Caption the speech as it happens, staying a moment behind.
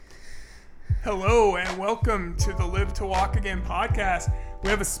Hello and welcome to the Live to Walk Again podcast. We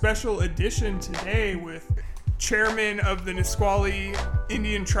have a special edition today with Chairman of the Nisqually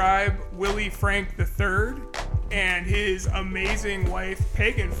Indian Tribe, Willie Frank III, and his amazing wife,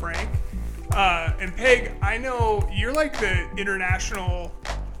 Pagan Frank. And Peg, I know you're like the international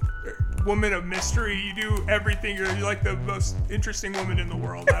woman of mystery. You do everything. You're like the most interesting woman in the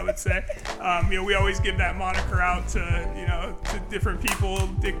world, I would say. We always give that moniker out to different people.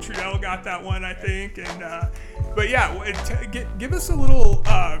 Dick Trudell got that one, I think. But give us a little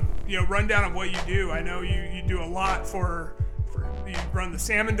rundown of what you do. I know you do a lot for you run the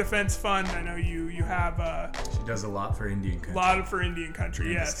Salmon Defense Fund. I know you have she does a lot for Indian country. A lot for Indian country,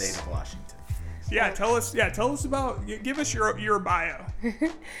 in yes. The state of Washington. Tell us about, give us your bio.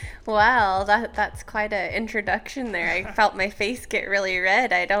 Well, that's quite an introduction there. I felt my face get really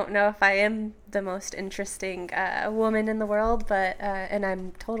red. I don't know if I am the most interesting woman in the world, but and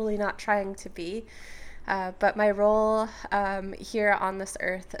I'm totally not trying to be. But my role here on this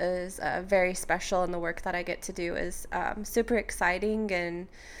earth is very special, and the work that I get to do is super exciting. And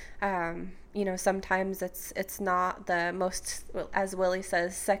sometimes it's not the most, as Willie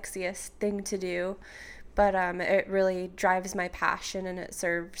says, sexiest thing to do, but it really drives my passion, and it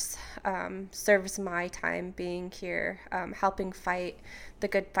serves my time being here, helping fight the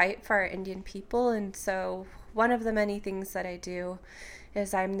good fight for our Indian people. And so one of the many things that I do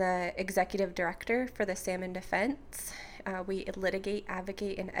is I'm the executive director for the Salmon Defense. We litigate,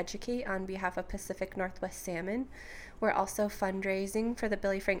 advocate, and educate on behalf of Pacific Northwest Salmon. We're also fundraising for the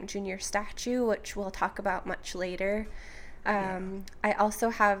Billy Frank Jr. statue, which we'll talk about much later. I also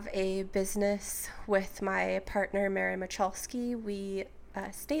have a business with my partner, Mary Michalski. We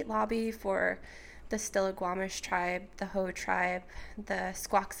state lobby for the Stillaguamish tribe, the Hoh tribe, the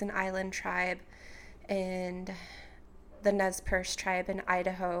Squaxin Island tribe, and the Nez Perce tribe in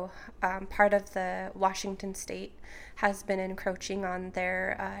Idaho. Part of the Washington state has been encroaching on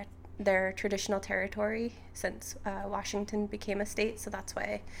their traditional territory since Washington became a state, so that's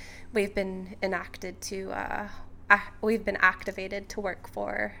why we've been activated to work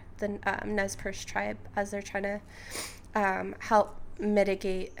for the Nez Perce tribe as they're trying to help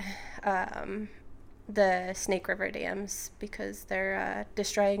mitigate the Snake River dams because they're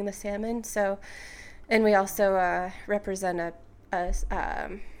destroying the salmon. So, and we also represent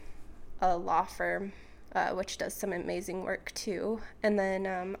a law firm which does some amazing work too. And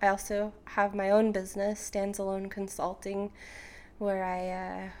then I also have my own business, Stands Alone Consulting, where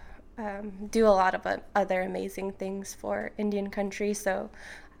I do a lot of other amazing things for Indian country. So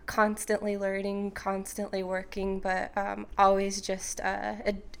constantly learning, constantly working, but always just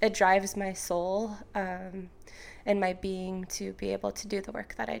it drives my soul and my being to be able to do the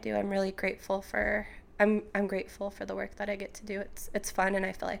work that I do. I'm really grateful for I'm grateful for the work that I get to do. It's fun, and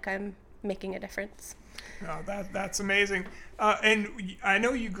I feel like I'm making a difference. Oh, that's amazing. And I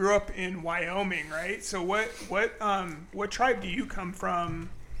know you grew up in Wyoming, right? So what tribe do you come from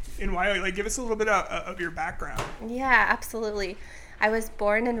in Wyoming? Like, give us a little bit of your background. Yeah, absolutely. I was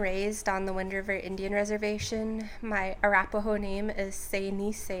born and raised on the Wind River Indian Reservation. My Arapaho name is Say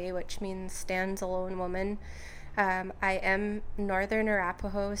Nisei, which means stands alone woman. I am Northern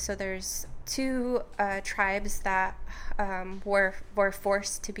Arapaho, so there's two tribes that were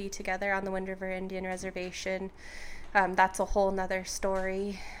forced to be together on the Wind River Indian Reservation. That's a whole nother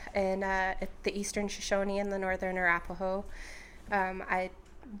story. And the Eastern Shoshone and the Northern Arapaho. I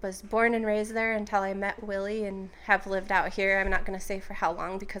was born and raised there until I met Willie and have lived out here. I'm not going to say for how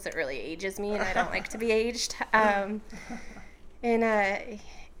long because it really ages me and I don't like to be aged.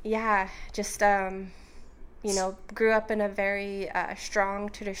 Grew up in a very strong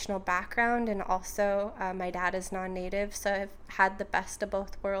traditional background, and also my dad is non-native, so I've had the best of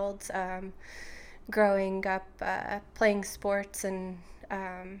both worlds. Growing up playing sports and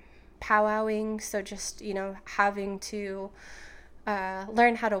powwowing, so just having to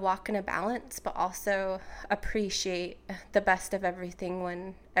learn how to walk in a balance, but also appreciate the best of everything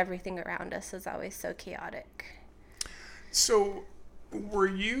when everything around us is always so chaotic. So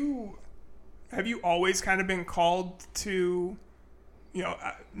have you always kind of been called to,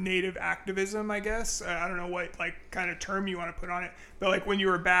 Native activism, I guess? I don't know what kind of term you want to put on it, but when you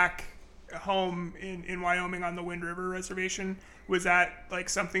were back home in Wyoming on the Wind River Reservation, was that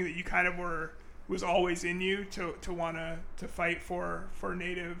something that you kind of was always in you to want to fight for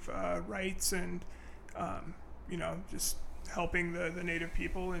Native rights and, just helping the Native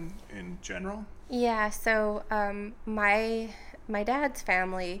people in general? Yeah, so my dad's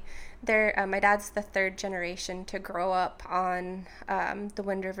family, my dad's the third generation to grow up on the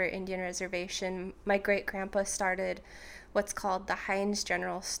Wind River Indian Reservation. My great-grandpa started what's called the Heinz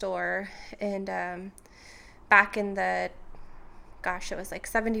General Store. And back in the, gosh, it was like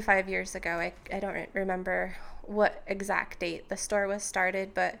 75 years ago. I don't remember what exact date the store was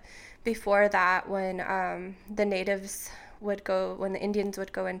started, but before that, when the natives would go, when the Indians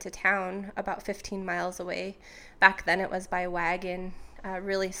would go into town about 15 miles away, back then it was by wagon,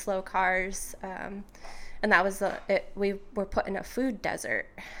 really slow cars, and that was we were put in a food desert.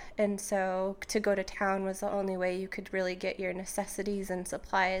 And so to go to town was the only way you could really get your necessities and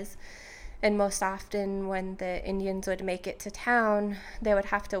supplies. And most often when the Indians would make it to town, they would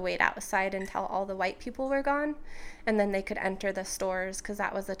have to wait outside until all the white people were gone, and then they could enter the stores, because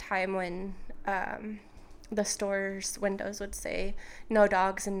that was a time when the store's windows would say no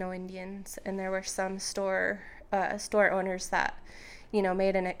dogs and no Indians. And there were some store owners that,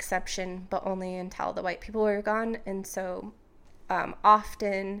 made an exception, but only until the white people were gone. And so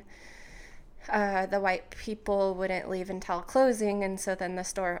often the white people wouldn't leave until closing, and so then the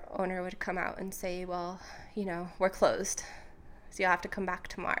store owner would come out and say, well, we're closed, so you'll have to come back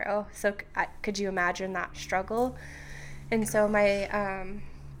tomorrow. So could you imagine that struggle? And so my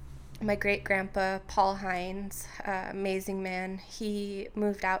great-grandpa, Paul Heinz, amazing man, he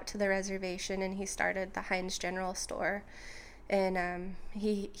moved out to the reservation and he started the Heinz General Store. And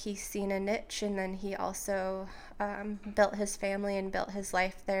he's seen a niche, and then he also built his family and built his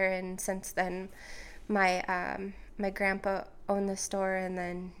life there. And since then, my grandpa owned the store, and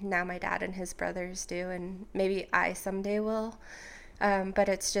then now my dad and his brothers do, and maybe I someday will. But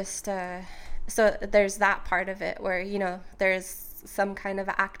it's just so there's that part of it where there's some kind of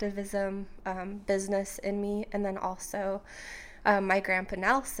activism, business in me, and then also. My grandpa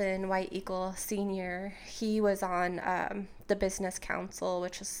Nelson, White Eagle Sr., he was on the business council,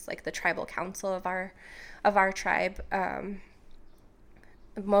 which is like the tribal council of our tribe,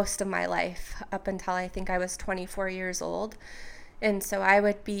 most of my life, up until I think I was 24 years old. And so I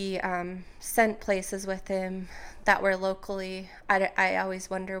would be sent places with him that were locally. I always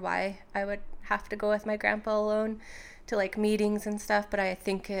wonder why I would have to go with my grandpa alone to like meetings and stuff, but I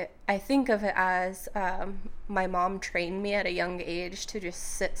think of it as my mom trained me at a young age to just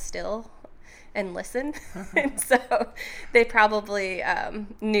sit still and listen. And so they probably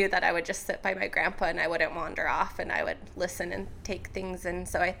knew that I would just sit by my grandpa and I wouldn't wander off, and I would listen and take things. And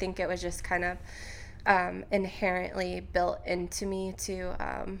so I think it was just kind of inherently built into me to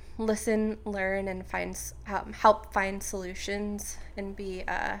listen, learn, and help find solutions and be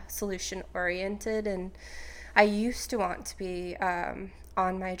solution oriented. And I used to want to be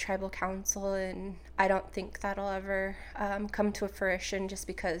on my tribal council, and I don't think that'll ever come to fruition, just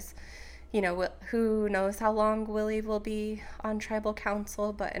because, who knows how long Willie will be on tribal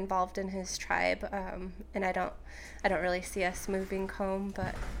council, but involved in his tribe. And I don't really see us moving home,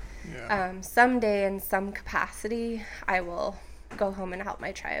 but someday in some capacity, I will go home and help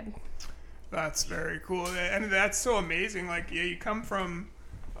my tribe. That's very cool, and that's so amazing. Like, you come from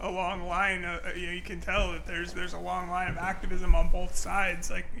a long line. You can tell that there's a long line of activism on both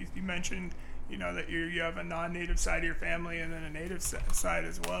sides. Like you mentioned, that you have a non-native side of your family and then a native side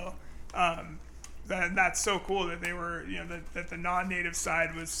as well. That's so cool that they were, that the non-native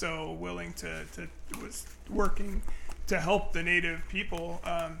side was so willing was working to help the native people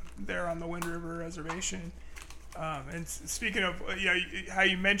there on the Wind River Reservation. And speaking of, how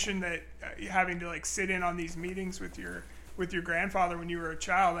you mentioned that having to like sit in on these meetings with your grandfather when you were a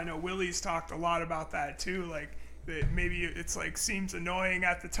child, I know Willie's talked a lot about that too. Like that maybe it's like seems annoying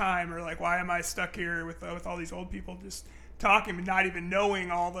at the time, or like, why am I stuck here with all these old people just talking, but not even knowing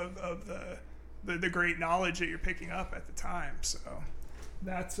all of the great knowledge that you're picking up at the time. So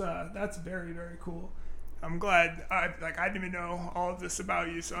that's very, very cool. I'm glad. I didn't even know all of this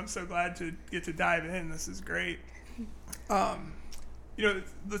about you, so I'm so glad to get to dive in. This is great.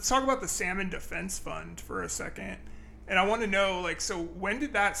 Let's talk about the Salmon Defense Fund for a second. And I want to know, so when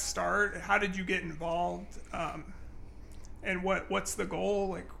did that start? How did you get involved? And what's the goal?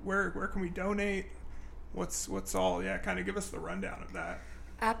 Like, where can we donate? What's all? Yeah, kind of give us the rundown of that.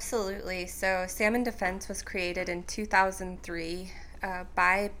 Absolutely. So Salmon Defense was created in 2003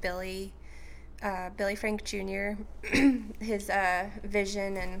 by Billy Frank Jr., his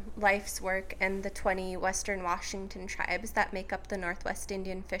vision and life's work, and the 20 Western Washington tribes that make up the Northwest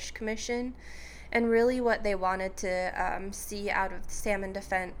Indian Fish Commission. And really what they wanted to see out of Salmon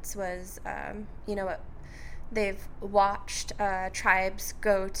Defense was, they've watched tribes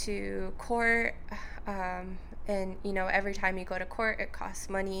go to court, and, every time you go to court, it costs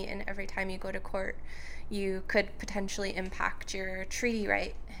money, and every time you go to court, you could potentially impact your treaty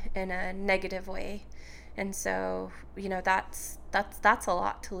right in a negative way. And so, that's a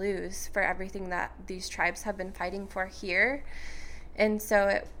lot to lose for everything that these tribes have been fighting for here. And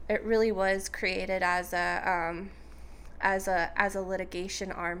so it really was created as a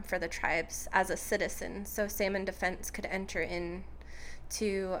litigation arm for the tribes as a citizen. So Salmon Defense could enter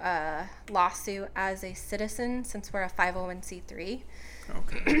into a lawsuit as a citizen, since we're a 501c3.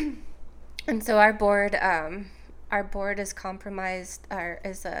 Okay. And so our board is composed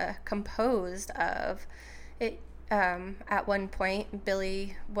of it. At one point,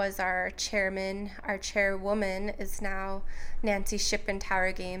 Billy was our chairman. Our chairwoman is now Nancy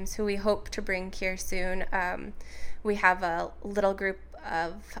Shippentauer Games, who we hope to bring here soon. We have a little group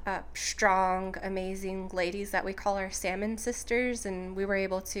of strong, amazing ladies that we call our Salmon Sisters, and we were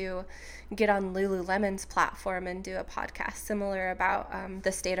able to get on Lululemon's platform and do a podcast similar about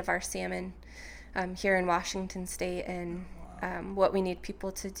the state of our salmon here in Washington State, and what we need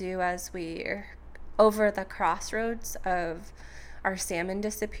people to do as we're over the crossroads of our salmon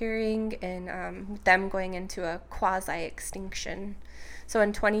disappearing and them going into a quasi-extinction. So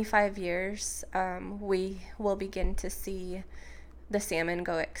in 25 years, we will begin to see the salmon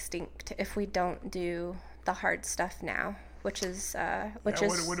go extinct if we don't do the hard stuff now, what do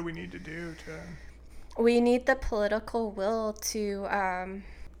we need to do to? We need the political will to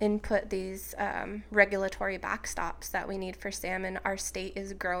input these regulatory backstops that we need for salmon. Our state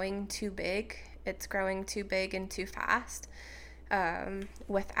is growing too big. It's growing too big and too fast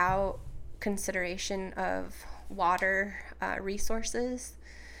without consideration of water resources,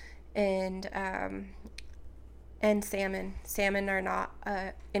 and salmon. Salmon are not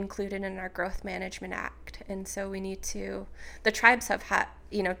included in our Growth Management Act, and so we need to. The tribes have had,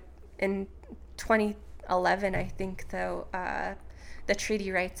 in 2011, I think, though, the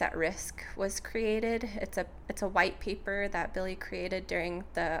Treaty Rights at Risk was created. It's a white paper that Billy created during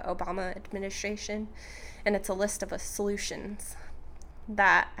the Obama administration, and it's a list of solutions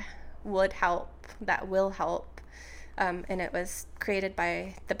that will help. And it was created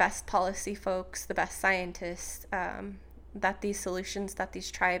by the best policy folks, the best scientists, that these solutions that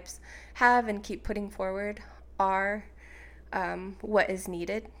these tribes have and keep putting forward are what is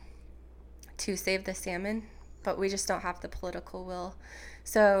needed to save the salmon, but we just don't have the political will.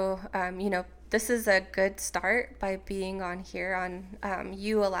 So, this is a good start by being on here, on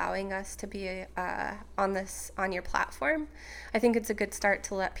you allowing us to be on your platform. I think it's a good start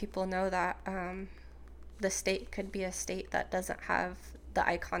to let people know that the state could be a state that doesn't have the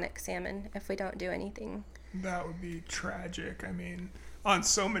iconic salmon if we don't do anything. That would be tragic. I mean, on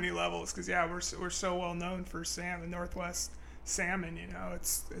so many levels, because we're so well known for salmon, Northwest salmon.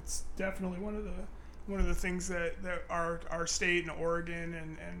 It's definitely one of the things that our state and Oregon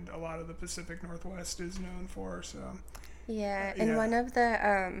and a lot of the Pacific Northwest is known for. So and one of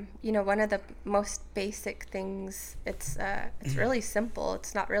the most basic things, it's really simple.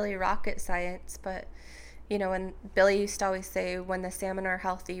 It's not really rocket science, but when Billy used to always say, when the salmon are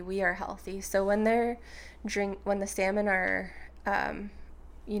healthy, we are healthy. So when the salmon are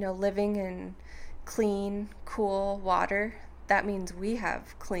living in clean, cool water, that means we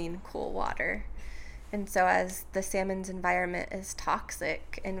have clean, cool water. And so as the salmon's environment is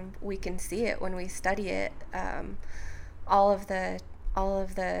toxic, and we can see it when we study it, all of the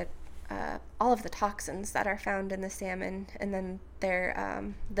toxins that are found in the salmon, and then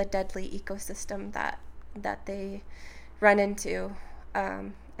the deadly ecosystem that they run into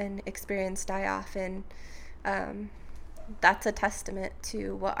and experience die-off in, that's a testament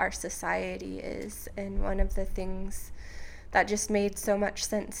to what our society is. And one of the things that just made so much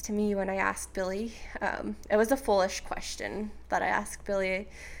sense to me when I asked Billy, it was a foolish question that I asked Billy.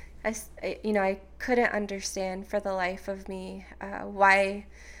 I couldn't understand for the life of me why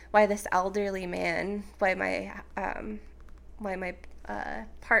this elderly man, why my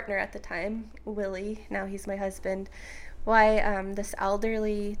partner at the time, Willie, now he's my husband, why this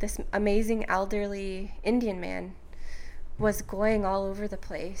amazing elderly Indian man was going all over the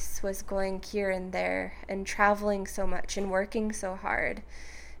place, was going here and there and traveling so much and working so hard.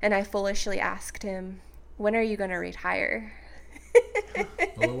 And I foolishly asked him, when are you going to retire? Well,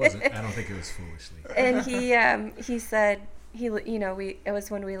 it wasn't. I don't think it was foolishly. And he said, it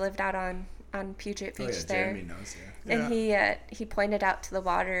was when we lived out on Puget Beach there. Jeremy knows, yeah. And he pointed out to the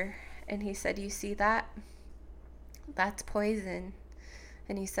water, and he said, you see that? That's poison.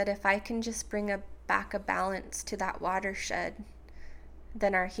 And he said, if I can just bring back a balance to that watershed,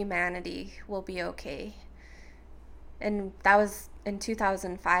 then our humanity will be okay. And that was in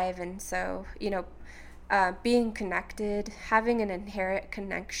 2005. And so, being connected, having an inherent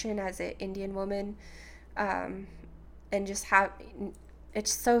connection as an Indian woman, and just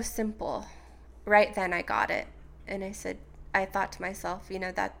it's so simple. right then I got it. And I thought to myself,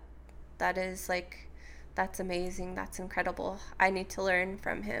 that is like, that's amazing. That's incredible. I need to learn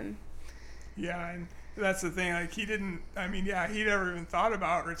from him. Yeah, and that's the thing. Like, he never even thought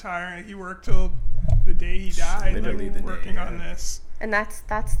about retiring. He worked till the day he died, Literally like, the day, working yeah. on this. And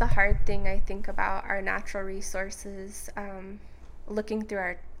that's the hard thing, I think, about our natural resources. Looking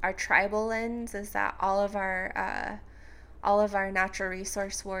through our tribal lens, is that all of our natural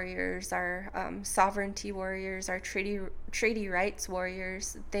resource warriors, our sovereignty warriors, our treaty rights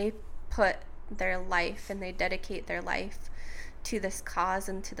warriors, they put their life and they dedicate their life to this cause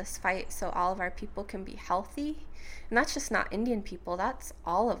and to this fight, so all of our people can be healthy. And that's just not Indian people, that's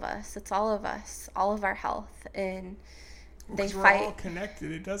all of us. It's all of us, all of our health. And they fight. We're all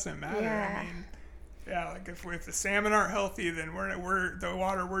connected. It doesn't matter. Yeah. I mean, yeah, like if the salmon aren't healthy, then we're the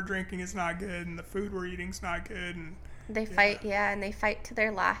water we're drinking is not good, and the food we're eating is not good. And they fight, and they fight to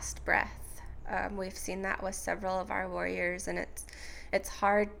their last breath. We've seen that with several of our warriors, and it's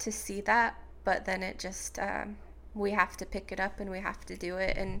hard to see that, but then it just we have to pick it up and we have to do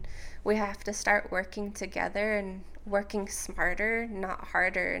it, and we have to start working together and working smarter, not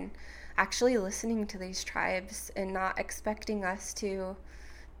harder, and actually listening to these tribes and not expecting us to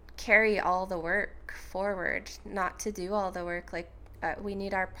carry all the work forward, not to do all the work. Like, we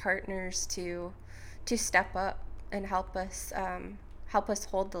need our partners to step up and help us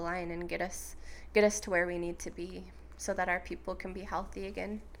hold the line and get us to where we need to be, so that our people can be healthy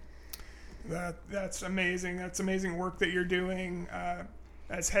again. That's amazing. That's amazing work that you're doing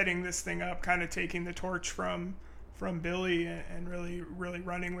as heading this thing up, kind of taking the torch from Billy and really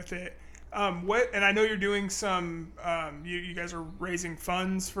running with it. And I know you're doing some. You guys are raising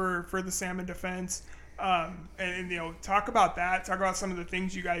funds for the salmon defense. And talk about that. Talk about some of the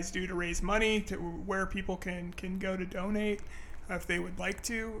things you guys do to raise money, to where people can go to donate if they would like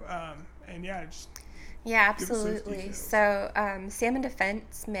to. Yeah, absolutely. So Salmon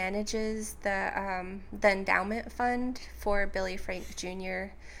Defense manages the endowment fund for Billy Frank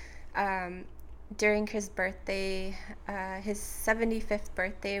Jr. During his birthday, his 75th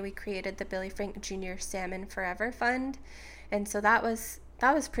birthday, we created the Billy Frank Jr. Salmon Forever Fund. And so that was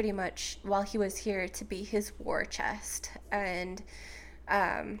pretty much, while he was here, to be his war chest. And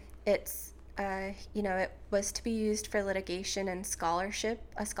it was to be used for litigation and a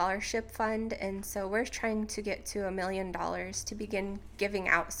scholarship fund. And so we're trying to get to $1 million to begin giving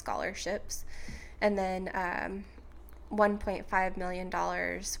out scholarships. And then $1.5 million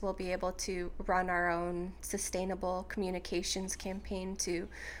we'll be able to run our own sustainable communications campaign to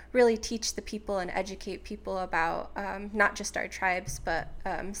really teach the people and educate people about not just our tribes, but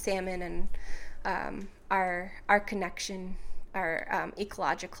salmon and our connection, our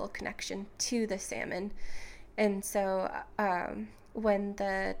ecological connection to the salmon. And so when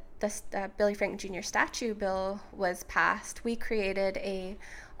the Billy Frank Jr. statue bill was passed, we created a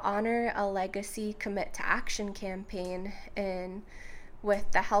Honor a Legacy, Commit to Action campaign, and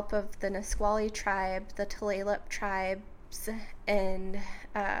with the help of the Nisqually tribe, the Tulalip tribes, and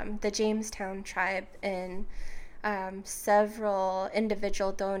the Jamestown tribe, and several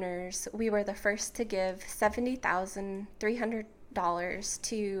individual donors, we were the first to give $70,300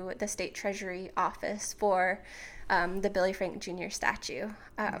 to the State Treasury Office for the Billy Frank Jr. statue.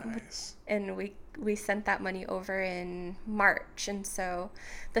 Nice. And we sent that money over in March, and so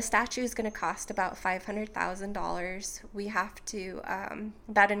the statue is going to cost about $500,000. We have to,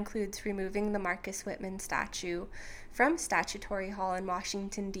 that includes removing the Marcus Whitman statue from Statutory Hall in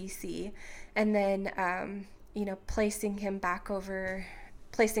Washington, D.C., and then, placing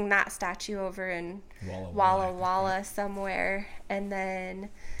that statue over in Walla Walla somewhere, and then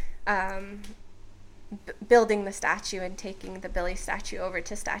building the statue and taking the Billy statue over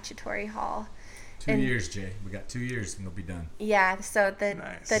to Statutory Hall. 2 years, Jay. We got 2 years and it'll be done. Yeah, so the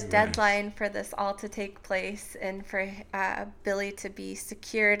Nice. deadline for this all to take place and for Billy to be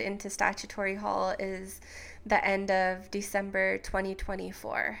secured into Statutory Hall is the end of December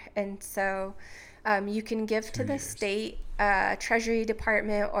 2024. And so you can give to the state Treasury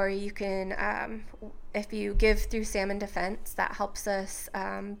Department, or you can, if you give through Salmon Defense, that helps us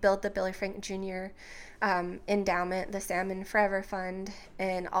build the Billy Frank Jr. Endowment, the Salmon Forever Fund,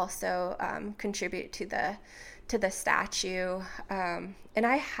 and also contribute to the statue. And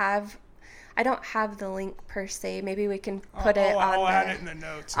I don't have the link per se. Maybe we can put it on. I'll add it in the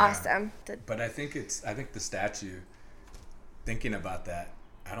notes. Awesome. Yeah. But I think the statue, thinking about that,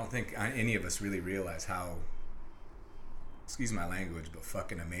 I don't think any of us really realize how, excuse my language, but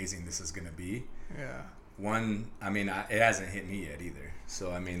fucking amazing this is going to be. Yeah. I mean, it hasn't hit me yet either.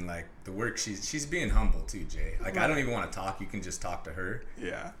 So I mean, like the work she's being humble too, Jay. Like I don't even want to talk. You can just talk to her.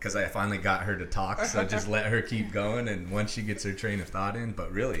 Yeah. Because I finally got her to talk, so just let her keep going, and once she gets her train of thought in.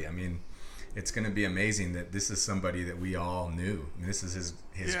 But really, I mean, it's going to be amazing that this is somebody that we all knew. I mean, this is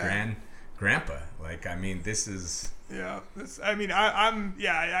his grandpa. Like, I mean, this is. Yeah.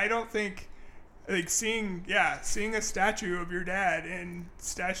 I don't think. Like seeing a statue of your dad in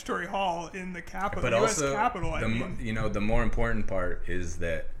Statutory Hall in the Capitol, but U.S. also Capitol. The more important part is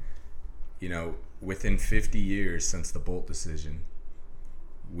that, within 50 years since the Bolt decision,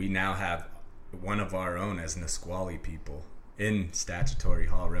 we now have one of our own as Nisqually people in Statutory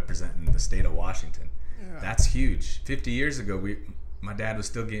Hall representing the state of Washington. Yeah. That's huge. 50 years ago, my dad was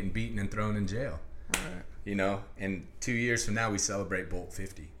still getting beaten and thrown in jail. Right. And 2 years from now, we celebrate Bolt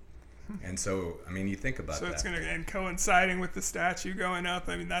 50. And so, I mean, you think about that. So it's and coinciding with the statue going up.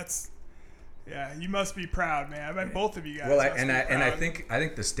 I mean, you must be proud, man. I mean, both of you guys. Well, I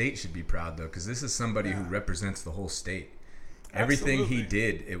think the state should be proud though, because this is somebody who represents the whole state. Everything he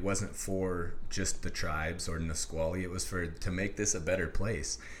did, it wasn't for just the tribes or Nisqually. It was to make this a better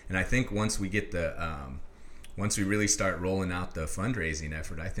place. And I think once we get once we really start rolling out the fundraising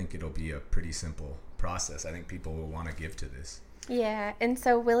effort, I think it'll be a pretty simple process. I think people will want to give to this. Yeah, and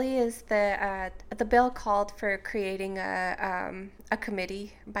so Willie is the bill called for creating a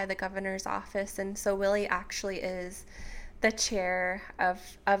committee by the governor's office, and so Willie actually is the chair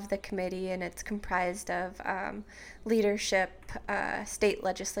of the committee, and it's comprised of leadership, state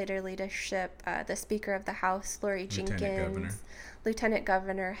legislator leadership, the Speaker of the House, Lori Jenkins, Lieutenant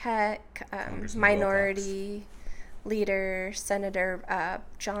Governor Heck, Minority Leader Senator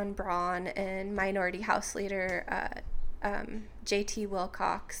John Braun, and Minority House Leader J.T.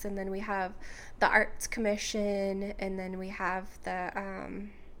 Wilcox, and then we have the Arts Commission, and then we have the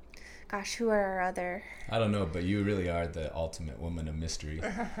who are our other? I don't know, but you really are the ultimate woman of mystery,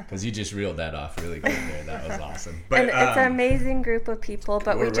 because you just reeled that off really good there. That was awesome. But and it's an amazing group of people.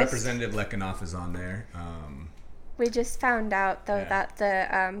 But Representative Lekanoff is on there. We just found out though that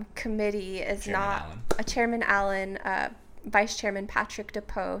the committee is Chairman Allen, Vice Chairman Patrick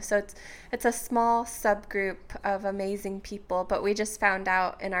DePoe. So it's a small subgroup of amazing people, but we just found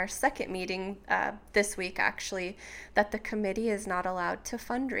out in our second meeting this week actually that the committee is not allowed to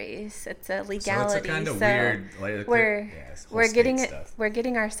fundraise. It's a legality. So it's a kind of weird. We're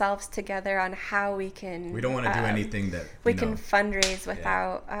getting ourselves together on how we can. We don't want to do anything that we can fundraise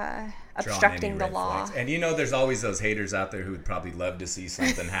without obstructing the law. Flags. And there's always those haters out there who would probably love to see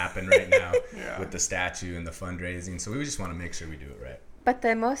something happen right now with the statue and the fundraising. So we just want to make sure we do it right. But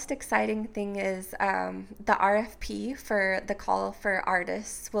the most exciting thing is the RFP for the call for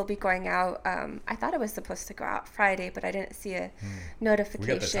artists will be going out. I thought it was supposed to go out Friday, but I didn't see a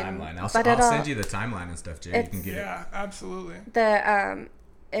notification. We got the timeline. I'll send you the timeline and stuff, Jay. You can get it. Yeah, absolutely.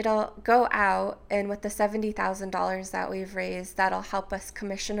 It'll go out, and with the $70,000 that we've raised, that'll help us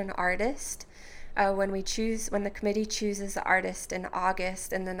commission an artist when the committee chooses the artist in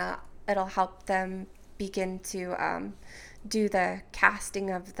August, and then it'll help them begin to do the casting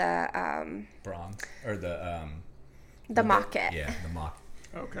of the bronze or the maquette. Yeah, the maquette.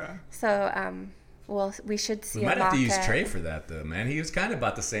 Okay. So we should see. We might have to use Trey for that though, man. He was kind of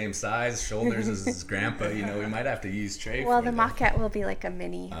about the same size, shoulders as his grandpa. We might have to use Trey. Well, the maquette will be like a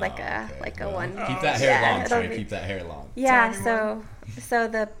mini, one. Keep that hair long, Trey. Keep that hair long. Yeah. So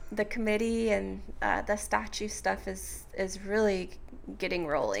the committee and the statue stuff is really getting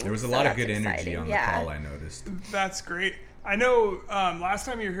rolling. There was a lot of good energy on the call, I noticed. That's great. I know last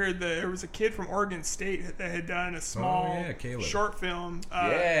time you heard there was a kid from Oregon State that had done a small short film.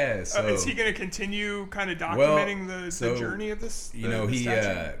 So is he going to continue kind of documenting the journey of this?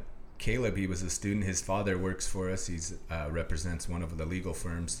 Caleb, he was a student. His father works for us. He's represents one of the legal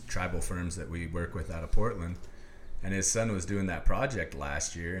firms, tribal firms that we work with out of Portland. And his son was doing that project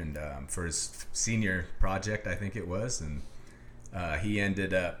last year, and for his senior project, I think it was, and he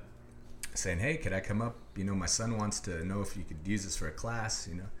ended up saying, "Hey, could I come up? My son wants to know if you could use this for a class,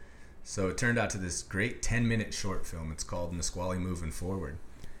 So it turned out to this great 10-minute short film. It's called Nisqually Moving Forward.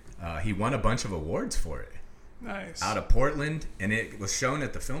 He won a bunch of awards for it. Nice. Out of Portland, and it was shown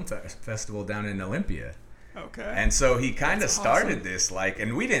at the film festival down in Olympia. Okay. And so he kind of started this,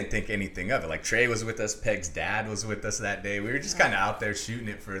 and we didn't think anything of it. Like, Trey was with us, Peg's dad was with us that day. We were just kind of out there shooting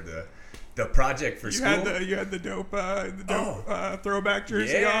it for the project for school. You had the dope throwback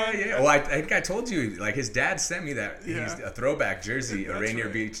jersey on. Yeah. Well, I think I told you, his dad sent me that. He's a throwback jersey, a Rainier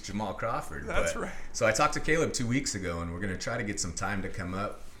Beach Jamal Crawford. That's right. So I talked to Caleb 2 weeks ago, and we're going to try to get some time to come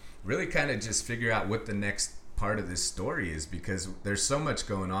up, really kind of just figure out what the next part of this story is, because there's so much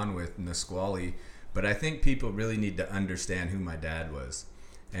going on with Nisqually But I think people really need to understand who my dad was,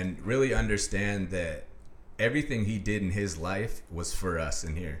 and really understand that everything he did in his life was for us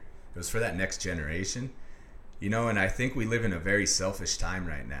in here. It was for that next generation. And I think we live in a very selfish time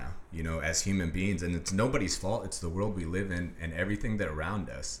right now, as human beings, and it's nobody's fault. It's the world we live in and everything that around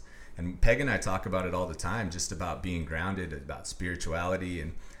us. And Peg and I talk about it all the time, just about being grounded, about spirituality,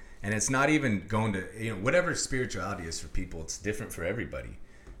 and it's not even going to, whatever spirituality is for people, it's different for everybody.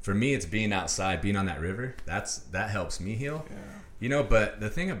 For me, it's being outside, being on that river. That helps me heal. Yeah. But the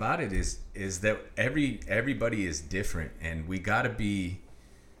thing about it is that everybody is different, and we gotta be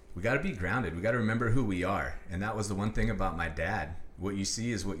grounded. We gotta remember who we are. And that was the one thing about my dad. What you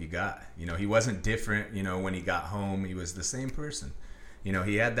see is what you got. He wasn't different, when he got home. He was the same person.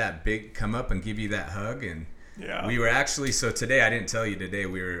 He had that big come up and give you that hug. And yeah. We were actually, so today, I didn't tell you today,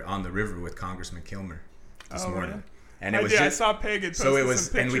 we were on the river with Congressman Kilmer this morning. Man. And it was just, I saw Peg had so it was,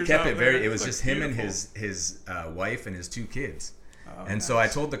 some and we kept it very, there. it was just him beautiful. And his wife and his 2 kids. Oh, and nice. so I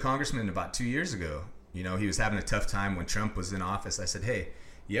told the congressman about 2 years ago, he was having a tough time when Trump was in office. I said, hey,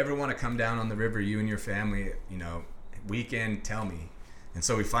 you ever want to come down on the river, you and your family, weekend, tell me. And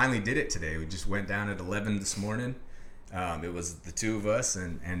so we finally did it today. We just went down at 11 this morning. It was the 2 of us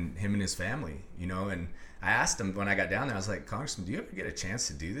and him and his family, and I asked him when I got down there, I was like, Congressman, do you ever get a chance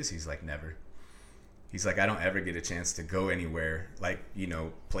to do this? He's like, never. He's like, I don't ever get a chance to go anywhere, like,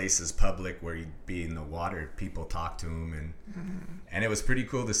 places public where you'd be in the water, people talk to him, and it was pretty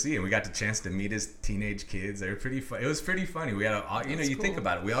cool to see. And we got the chance to meet his teenage kids. They were pretty fun. It was pretty funny. We had you cool. Think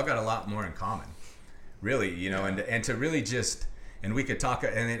about it, we all got a lot more in common, really, Yeah. and to really just, and we could talk,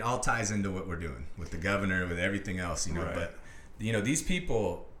 and it all ties into what we're doing with the governor, with everything else, Right. But, these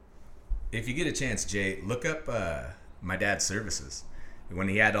people, if you get a chance, Jay, look up my dad's services. When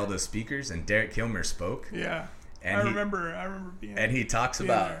he had all those speakers and Derek Kilmer spoke. Yeah. And I remember being and he talks being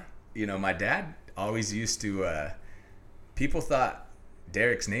about, there. My dad always used to, people thought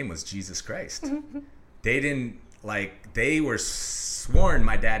Derek's name was Jesus Christ. They were sworn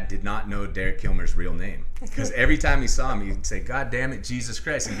my dad did not know Derek Kilmer's real name. Because every time he saw him, he'd say, God damn it, Jesus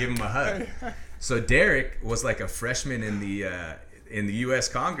Christ, and give him a hug. So Derek was like a freshman in the U.S.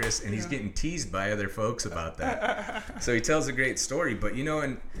 Congress, and he's getting teased by other folks about that. So he tells a great story, but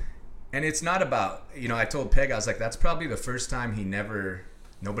and it's not about, I told Peg, I was like, that's probably the first time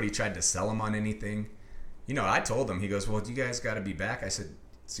nobody tried to sell him on anything. I told him, he goes, well, you guys got to be back. I said,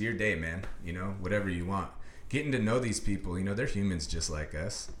 it's your day, man, whatever you want. Getting to know these people, they're humans just like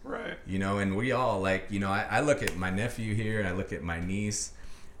us. Right. And we all I look at my nephew here, and I look at my niece,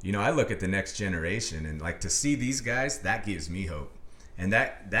 I look at the next generation, and to see these guys, that gives me hope. And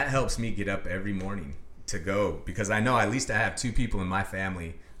that helps me get up every morning to go, because I know at least I have 2 people in my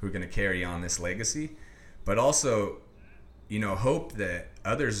family who are going to carry on this legacy, but also, hope that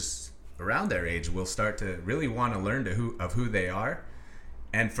others around their age will start to really want to learn who they are.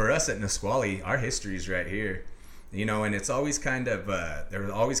 And for us at Nisqually, our history is right here, and it's always kind of, there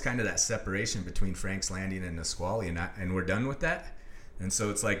was always kind of that separation between Frank's Landing and Nisqually, and we're done with that. And so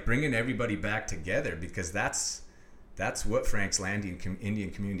it's like bringing everybody back together, because that's what Frank's Landing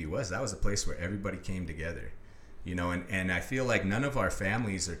Indian community was. That was a place where everybody came together, and I feel like none of our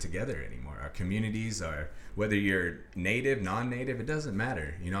families are together anymore. Our communities are, whether you're native, non-native, it doesn't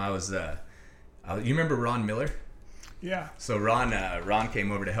matter. You remember Ron Miller? Yeah. So Ron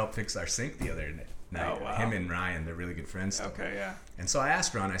came over to help fix our sink the other night. Oh, wow. Him and Ryan, they're really good friends still. Okay, yeah. And so I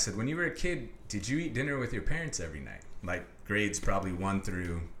asked Ron, I said, when you were a kid, did you eat dinner with your parents every night? Like grades probably 1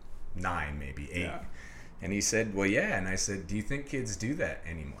 through 9, maybe 8. Yeah. And he said, well, yeah. And I said, do you think kids do that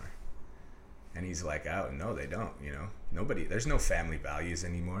anymore? And he's like, oh, no, they don't, there's no family values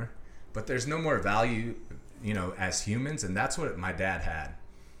anymore, but there's no more value, as humans. And that's what my dad had.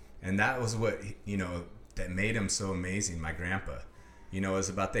 And that was what, that made him so amazing. My grandpa, it was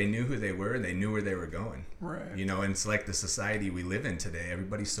about, they knew who they were and they knew where they were going. Right. And it's like the society we live in today,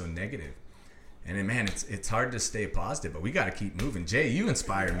 everybody's so negative. And then, man, it's hard to stay positive, but we got to keep moving. Jay, you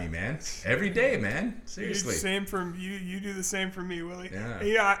inspire me, man. Every day, man. Seriously. Same for you. You do the same for me, Willie.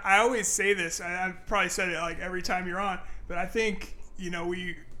 Yeah. I always say this. I've probably said it like every time you're on, but I think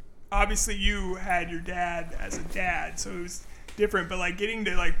we obviously you had your dad as a dad, so it was different. But getting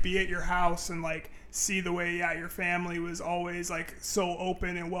to be at your house and see the way your family was always so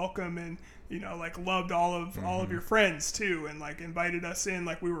open and welcome, and loved all of your friends too, and invited us in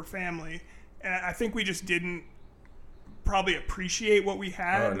like we were family. And I think we just didn't probably appreciate what we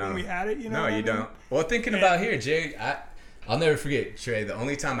had when we had it. No, you don't. Well, thinking about here, Jay, I'll never forget, Trey, the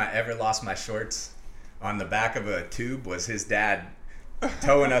only time I ever lost my shorts on the back of a tube was his dad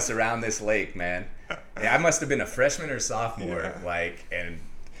towing us around this lake, man. I must have been a freshman or sophomore, and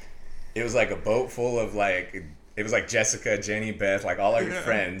it was like a boat full of like, it was like Jessica, Jenny, Beth, like all our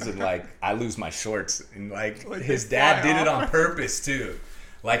friends, and like I lose my shorts, and like his dad did it on purpose too.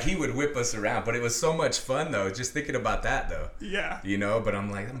 Like he would whip us around, but it was so much fun though. Just thinking about that though. Yeah. You know, but I'm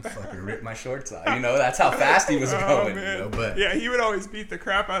like, I'm fucking rip my shorts off. You know, that's how fast he was going. Man. You know, but yeah, he would always beat the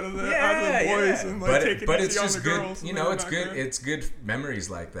crap out of the boys and like take it but easy it's on just the good. girls. You know, it's good. Good. It's good memories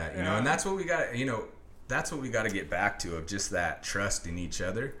like that. You know, and that's what we got. You know, that's what we got to get back to, of just that trust in each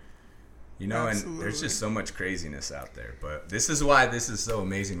other. You know, Absolutely. And there's just so much craziness out there. But this is why this is so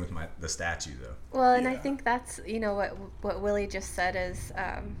amazing with the statue, though. Well, and I think that's, you know, what Willie just said is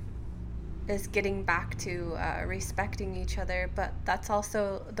getting back to respecting each other, but that's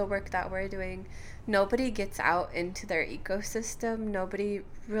also the work that we're doing. Nobody gets out into their ecosystem. Nobody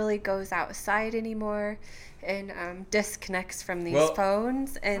really goes outside anymore and disconnects from these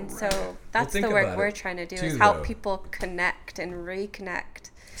phones. And so that's the work we're trying to do, is help people connect and reconnect.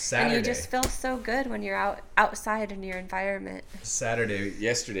 Saturday. And you just feel so good when you're outside in your environment.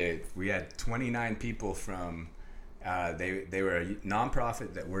 Yesterday, we had 29 people from, they were a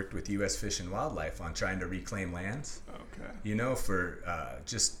nonprofit that worked with U.S. Fish and Wildlife on trying to reclaim lands. Okay. You know, for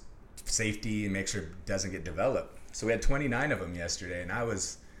just safety and make sure it doesn't get developed. So we had 29 of them yesterday, and I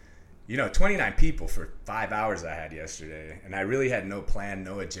was, 29 people for 5 hours I had yesterday, and I really had no plan,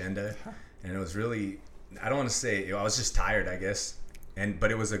 no agenda, and it was really, I don't want to say, I was just tired, I guess.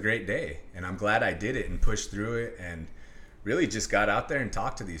 But it was a great day, and I'm glad I did it and pushed through it, and really just got out there and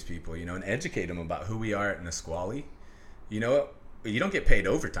talked to these people, and educate them about who we are at Nisqually. You don't get paid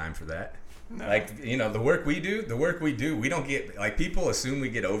overtime for that. No. Like, the work we do, we don't get, like, people assume we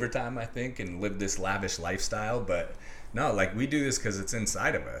get overtime, I think, and live this lavish lifestyle, but no, like, we do this because it's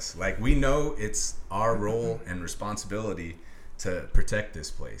inside of us. Like, we know it's our role and responsibility to protect this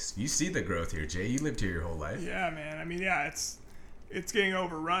place. You see the growth here, Jay. You lived here your whole life. Yeah, man. I mean, yeah, it's getting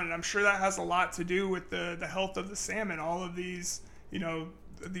overrun, and I'm sure that has a lot to do with the health of the salmon. All of these, the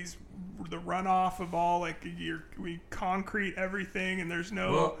runoff of all, like, we concrete everything, and there's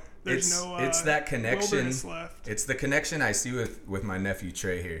no it's that connection wilderness left. It's the connection I see with my nephew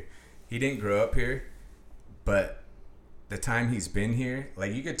Trey here. He didn't grow up here, but the time he's been here,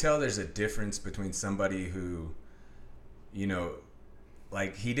 like, you could tell there's a difference between somebody who,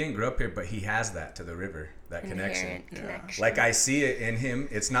 like, he didn't grow up here, but he has that to the river, that connection. Like, I see it in him.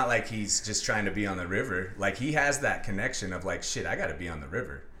 It's not like he's just trying to be on the river. Like, he has that connection of, like, shit, I got to be on the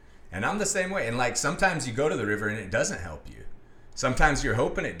river. And I'm the same way. And, like, sometimes you go to the river and it doesn't help you. Sometimes you're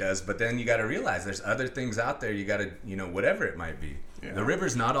hoping it does, but then you got to realize there's other things out there. You got to, whatever it might be. Yeah. The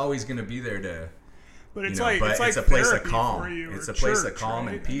river's not always going to be there to, but it's it's a place of calm. It's a place of calm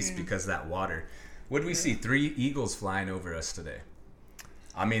and peace because that water. What did we see? 3 eagles flying over us today.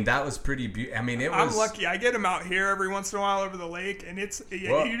 I mean, that was pretty beautiful. I mean, I'm lucky. I get them out here every once in a while over the lake, and it's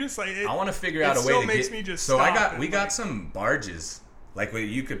you just like. I want to figure out a way to get. Me just so we got some barges, like,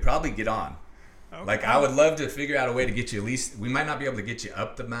 you could probably get on. Okay. Like, I would love to figure out a way to get you at least. We might not be able to get you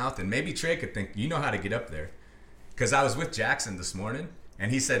up the mouth, and maybe Trey could think how to get up there, because I was with Jackson this morning.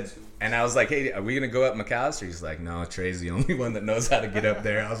 And he said, and I was like, hey, are we going to go up McAllister? He's like, no, Trey's the only one that knows how to get up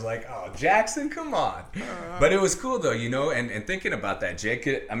there. I was like, oh, Jackson, come on. But it was cool, though, and thinking about that,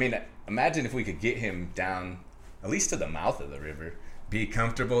 Jay, imagine if we could get him down at least to the mouth of the river, be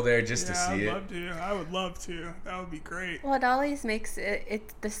comfortable there just to see it. I would love to. That would be great. Well, it always makes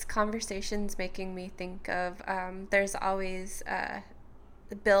this conversation's making me think of, there's always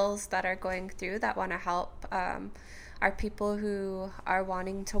bills that are going through that want to help are people who are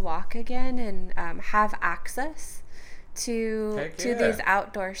wanting to walk again and have access to these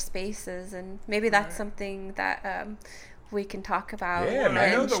outdoor spaces, and maybe that's something that we can talk about and I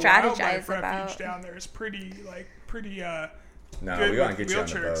know the strategize about. Refuge down there is pretty no, good, we want to get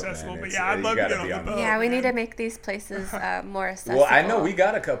wheelchair you on the boat, accessible, man. but yeah, I'd love to get on the boat. Yeah, we need to make these places more accessible. Well, I know we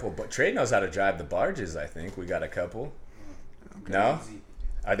got a couple, but Trey knows how to drive the barges. I think we got a couple. Okay. No,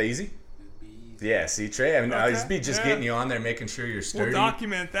 are they easy? Yeah, see, Trey, I'd be just getting you on there, making sure you're sturdy. We'll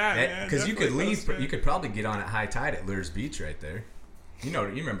document that, man. Because you could leave, you could probably get on at high tide at Lures Beach right there. You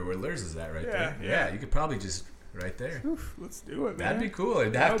remember where Lures is at right there. Yeah, you could probably just right there. Oof, let's do it, man. That'd be cool.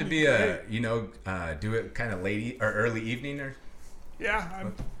 It'd have to be do it kind of late or early evening or. Yeah,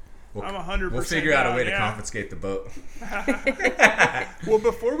 I'm 100%. We'll figure out a way to confiscate the boat. Well,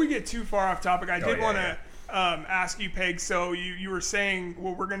 before we get too far off topic, I did want to ask you, Peg. So you were saying,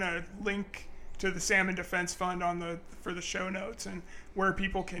 well, we're gonna link to the Salmon Defense Fund for the show notes and where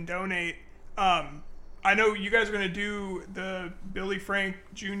people can donate. I know you guys are going to do the Billy Frank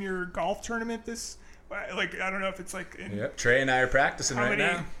Jr. golf tournament I don't know if it's like... Yep, Trey and I are practicing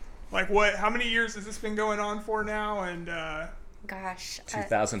now. Like how many years has this been going on for now? And Gosh.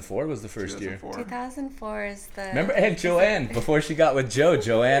 2004 was the first year. 2004 is the... Remember, and Joanne, before she got with Joe,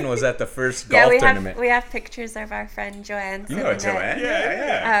 Joanne was at the first golf tournament. We have pictures of our friend Joanne. You know Joanne?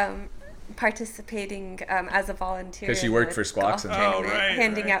 Yeah. Participating as a volunteer. Because she worked for Squaxin.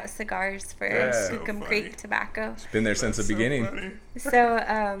 Handing out cigars for Skookum Creek tobacco. She's been there since the beginning.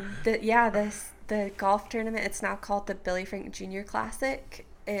 So, the golf tournament, it's now called the Billy Frank Jr. Classic.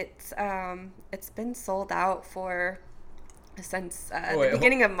 It's been sold out since the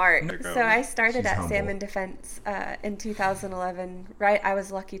beginning of March. So I started at Salmon Defense in 2011. I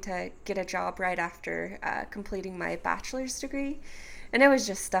was lucky to get a job right after completing my bachelor's degree, and it was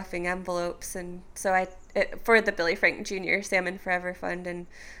just stuffing envelopes. And so for the Billy Frank Jr. Salmon Forever Fund, and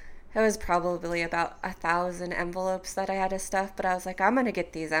it was probably about 1,000 envelopes that I had to stuff. But I was like, I'm gonna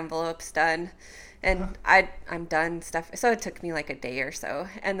get these envelopes done. And I'm done stuff. So it took me like a day or so.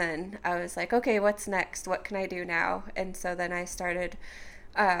 And then I was like, okay, what's next? What can I do now? And so then I started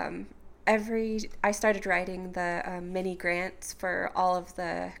writing the mini grants for all of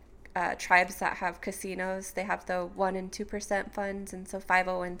the tribes that have casinos. They have the 1% and 2% funds. And so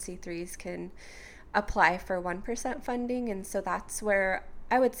 501c3s can apply for 1% funding. And so that's where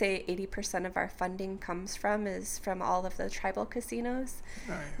I would say 80% of our funding comes from, is from all of the tribal casinos.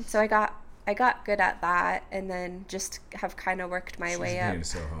 Nice. And so I got good at that, and then just have kind of worked my way up.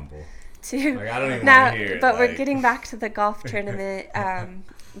 She's being so humble. I don't even now, want to hear it. But we're getting back to the golf tournament.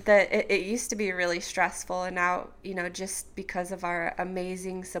 It used to be really stressful, and now, just because of our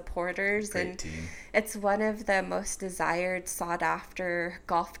amazing supporters, Great team. It's one of the most desired, sought after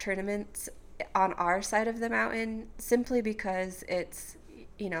golf tournaments on our side of the mountain, simply because it's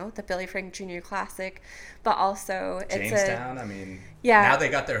the Billy Frank Jr. Classic, but also Jamestown. Now they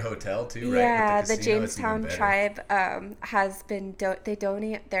got their hotel too, right? Yeah, the Jamestown tribe has been they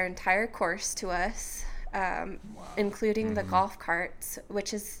donate their entire course to us, including the golf carts,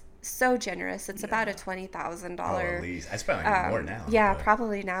 which is so generous. It's about a $20,000. At least. That's probably more now. Yeah,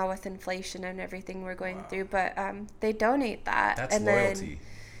 probably now with inflation and everything we're going through, but they donate that. That's loyalty.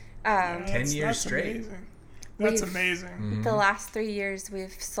 10 years straight. Amazing. That's amazing. Mm-hmm. The last 3 years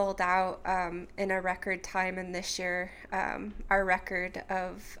we've sold out in a record time, and this year our record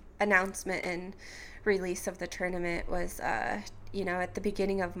of announcement and release of the tournament was at the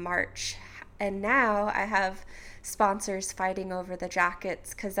beginning of March. And now I have sponsors fighting over the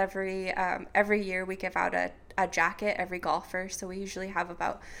jackets, because every year we give out a jacket, every golfer. So we usually have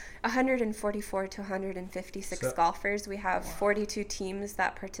about 144 to 156 golfers. We have 42 teams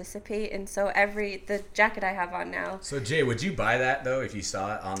that participate, and so the jacket I have on now. So Jay, would you buy that though if you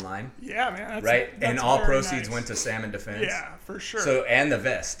saw it online? Yeah, man. And all proceeds went to Salmon Defense. Yeah, for sure. So, and the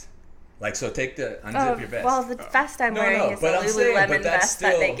vest. Unzip your vest. Well, the vest I'm wearing is a Lululemon vest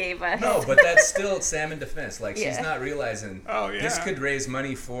that they gave us. No, but that's still Salmon Defense. She's not realizing this could raise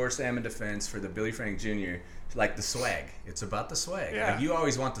money for Salmon Defense, for the Billy Frank Jr., the swag. It's about the swag. Yeah. You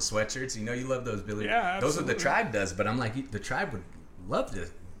always want the sweatshirts. You love those Billy. Yeah, those are the tribe does. But I'm the tribe would love to,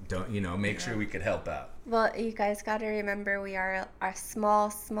 make sure we could help out. Well, you guys got to remember we are a small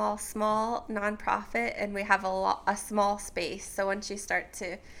nonprofit, and we have a small space. So once you start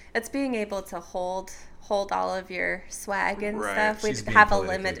to, it's being able to hold all of your swag and stuff.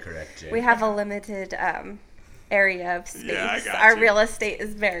 We have a limited area of space. Yeah, I got Our you. real estate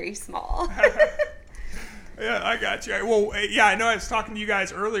is very small. Yeah, I got you. Well, yeah, I know I was talking to you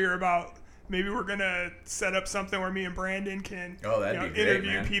guys earlier about maybe we're going to set up something where me and Brandon can that'd be great,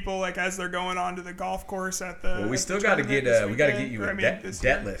 interview man. people as they're going onto the golf course at the. Well, we still got to get you a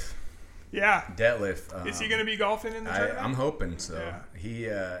Detlef. Yeah. Detlef. Is he going to be golfing in the tournament? I'm hoping so. Yeah. He.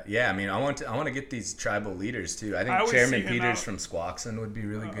 I want to get these tribal leaders too. I think Chairman Peters from Squaxin would be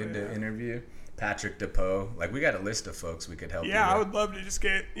really good to interview. Patrick DePoe. We got a list of folks we could help. Yeah, I would love to just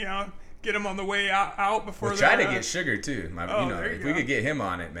get them on the way out before. We'll try to get Sugar too. If we could get him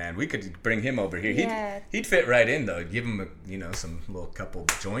on it, man, we could bring him over here. Yeah. He'd fit right in though. Give him some little couple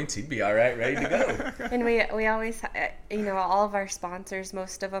joints. He'd be all right, ready to go. And we always all of our sponsors,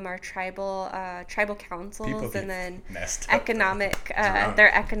 most of them are tribal councils, and then economic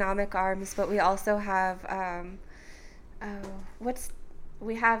their economic arms. But we also have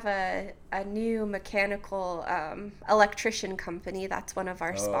we have a new mechanical electrician company. That's one of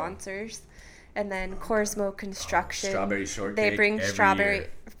our sponsors. And then Corsmo Construction. Strawberry shortcake. They bring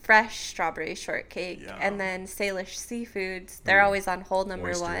fresh strawberry shortcake. Yeah. And then Salish Seafoods. They're always on hole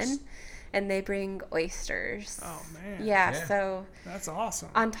number one. And they bring oysters. Oh, man. Yeah, so that's awesome.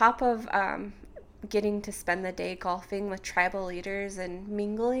 on top of getting to spend the day golfing with tribal leaders and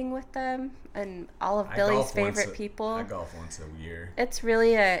mingling with them and all of Billy's favorite people. I golf once a year. It's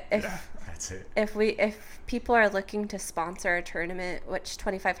really That's it. If people are looking to sponsor a tournament, which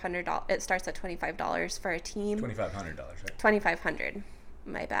 $2,500, it starts at $25 for a team. $2,500, right? $2,500.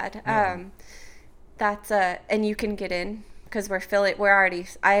 My bad. Yeah. And you can get in because I already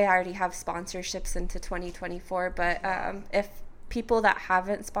have sponsorships into 2024. But if people that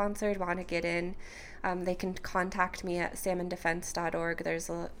haven't sponsored want to get in, they can contact me at salmondefense.org. There's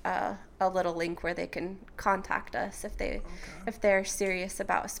a little link where they can contact us if they're serious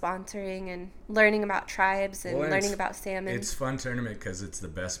about sponsoring and learning about tribes and learning about salmon. It's a fun tournament because it's the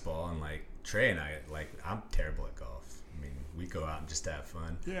best ball, and like Trey and I, I'm terrible at golf. I mean, we go out and just have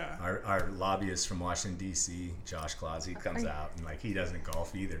fun. Yeah. Our lobbyist from Washington D.C., Josh Claus, he comes out and he doesn't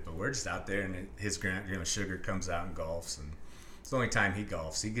golf either, but we're just out there, and his Sugar comes out and golfs, and it's the only time he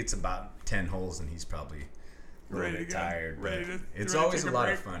golfs. He gets about 10 holes and he's probably a little bit tired. It's always a lot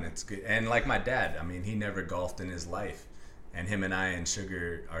of fun. It's good. And like my dad, I mean, he never golfed in his life, and him and I and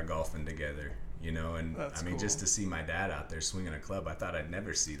Sugar are golfing together, and that's I mean, cool. just to see my dad out there swinging a club, I thought I'd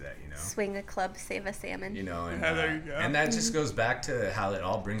never see that, Swing a club, save a salmon. And, there you go. And that just goes back to how it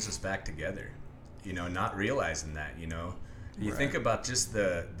all brings us back together, not realizing that, you think about just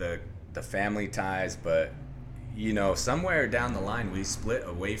the family ties, but somewhere down the line we split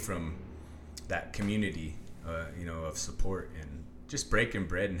away from that community, of support and just breaking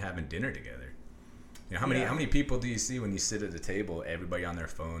bread and having dinner together. How many people do you see when you sit at the table? Everybody on their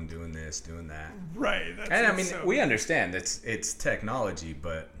phone doing this, doing that. Right. We understand it's technology,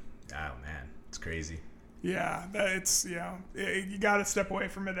 but oh man, it's crazy. Yeah, you got to step away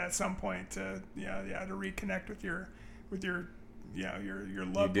from it at some point to to reconnect with your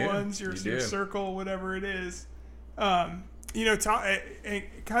loved ones, your circle, whatever it is. Kind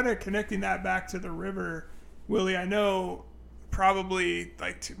of connecting that back to the river, Willie. I know probably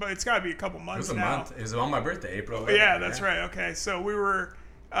but it's got to be a couple months now. It was a month. It was on my birthday, April 11th. Yeah, that's right. Okay, so we were.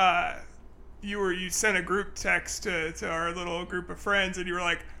 You sent a group text to our little group of friends, and you were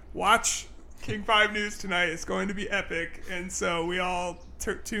like, "Watch King 5 News tonight. It's going to be epic." And so we all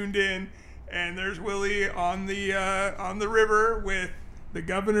tuned in, and there's Willie on the river with the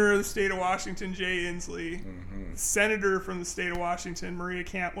governor of the state of Washington, Jay Inslee, senator from the state of Washington, Maria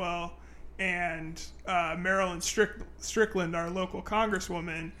Cantwell, and Marilyn Strickland, our local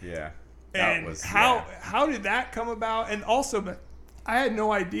congresswoman. Yeah. And how did that come about? And also, I had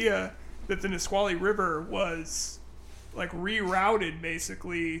no idea that the Nisqually River was rerouted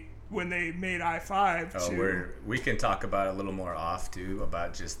basically when they made I-5. We can talk about it a little more off too,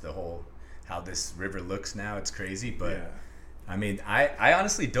 about just the whole how this river looks now. It's crazy, but. Yeah. I mean, I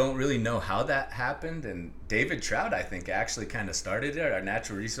honestly don't really know how that happened, and David Trout, I think, actually kind of started it. Our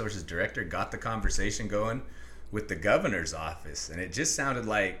natural resources director got the conversation going with the governor's office, and it just sounded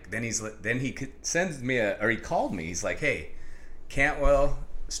like then he sends me he called me. He's like, "Hey, Cantwell,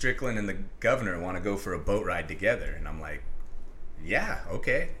 Strickland, and the governor want to go for a boat ride together," and I'm like, "Yeah,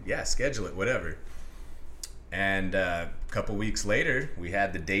 okay, yeah, schedule it, whatever." And a couple weeks later, we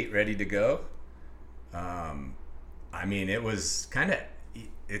had the date ready to go. I mean, it was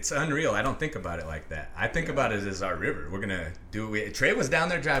it's unreal. I don't think about it like that. I think about it as our river. We're going to do it. Trey was down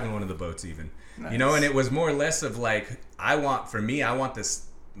there driving one of the boats even, nice. And it was more or less of I want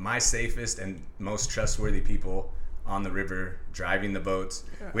my safest and most trustworthy people on the river driving the boats.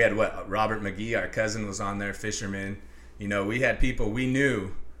 Yeah. We had Robert McGee, our cousin, was on there, fisherman. We had people we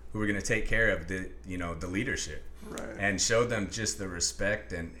knew who were going to take care of the leadership. Right. And show them just the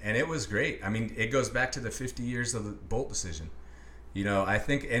respect, and it was great. I mean, it goes back to the 50 years of the Bolt decision. I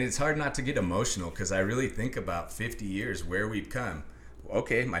think, and it's hard not to get emotional because I really think about 50 years where we've come.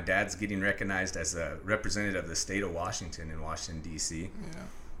 Okay, my dad's getting recognized as a representative of the state of Washington in Washington, D.C. Yeah.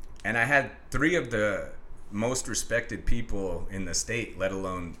 And I had 3 of the most respected people in the state, let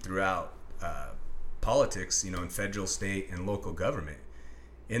alone throughout politics, in federal, state, and local government,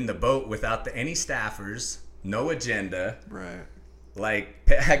 in the boat without any staffers. No agenda. Right.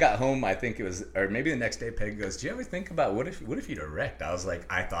 I got home, I think it was, or maybe the next day, Peg goes, "Do you ever think about what if you'd wrecked?" I was like,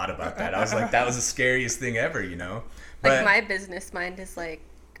 I thought about that. I was like, that was the scariest thing ever, But, my business mind is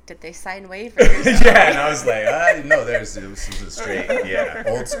did they sign waivers? Yeah, and I was like, no, this was a straight,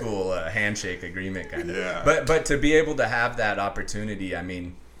 old school handshake agreement kind of. Yeah. But to be able to have that opportunity, I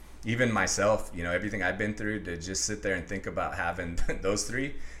mean, even myself, everything I've been through, to just sit there and think about having those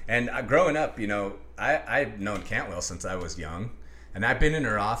 3. And growing up, I've known Cantwell since I was young, and I've been in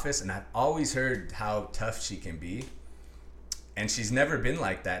her office, and I've always heard how tough she can be. And she's never been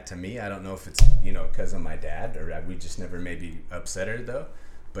like that to me. I don't know if it's, because of my dad, or we just never maybe upset her, though.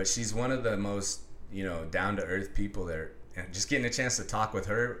 But she's one of the most down to earth people there, and just getting a chance to talk with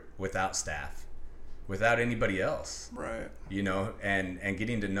her without staff, without anybody else. Right. And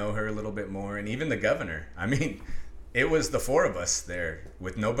getting to know her a little bit more, and even the governor. I mean, it was the four of us there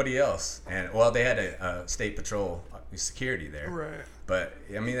with nobody else. And well, they had a state patrol security there. Right. But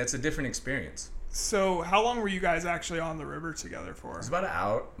I mean, that's a different experience. So how long were you guys actually on the river together for? It was about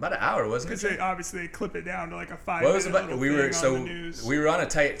an hour, wasn't it? Because obviously they clip it down to like a 5 Well, it minute was about, little we thing were on so the news. we were on a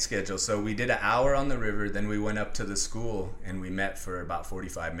tight schedule, so we did an hour on the river, then we went up to the school and we met for about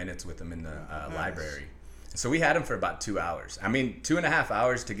 45 minutes with them in the Nice. library. So we had them for about 2 hours. I mean, 2.5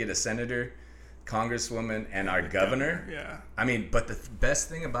 hours to get a senator, congresswoman, and our governor. Yeah. I mean, but the best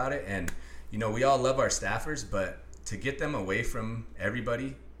thing about it, and we all love our staffers, but to get them away from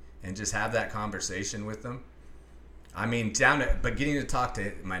everybody and just have that conversation with them. I mean, but getting to talk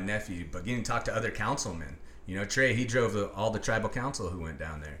to my nephew, but getting to talk to other councilmen. Trey, he drove all the tribal council who went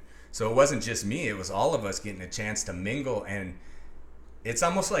down there. So it wasn't just me, it was all of us getting a chance to mingle, and it's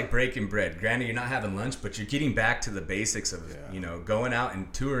almost like breaking bread. Granted, you're not having lunch, but you're getting back to the basics of, going out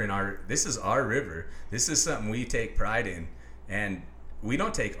and touring this is our river. This is something we take pride in, and we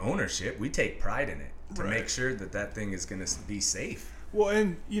don't take ownership, we take pride in it to make sure that thing is going to be safe. Well,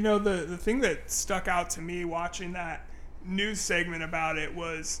 and the thing that stuck out to me watching that news segment about it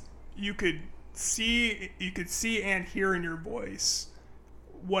was you could see and hear in your voice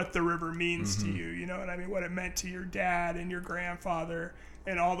what the river means to you. You know what I mean? What it meant to your dad and your grandfather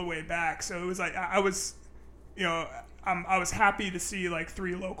and all the way back. So it was like I was happy to see like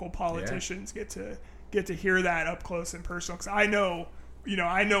 3 local politicians get to hear that up close and personal, because I know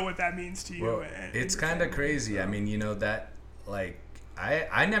what that means to you. Well, it's kind of crazy. I mean, that like.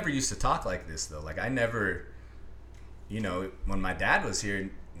 I never used to talk like this, though. Like, I never, when my dad was here,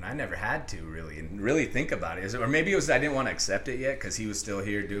 I never had to really think about it. Or maybe it was I didn't want to accept it yet because he was still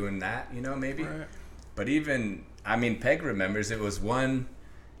here doing that, maybe. Right. But even, I mean, Peg remembers it was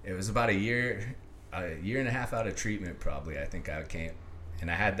about a year and a half out of treatment, probably, I think I came.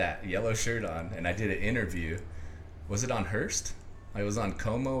 And I had that yellow shirt on, and I did an interview. Was it on Hearst? It was on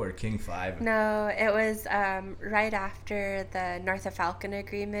Como or King 5? No, it was right after the North of Falcon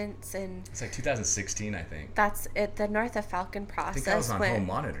agreements, and it's like 2016, I think. That's it. The North of Falcon process. I think I was on home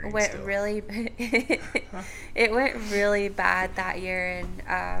monitoring went still. Really. It went really bad that year,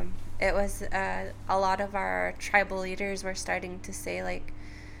 and it was a lot of our tribal leaders were starting to say like,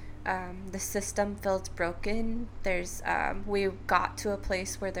 the system feels broken. We got to a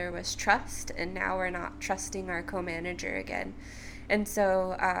place where there was trust, and now we're not trusting our co-manager again. And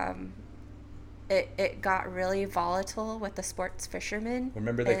so it got really volatile with the sports fishermen.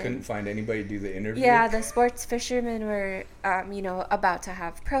 Remember they couldn't find anybody to do the interview? Yeah, the sports fishermen were, about to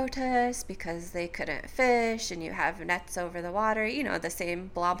have protests because they couldn't fish, and you have nets over the water, the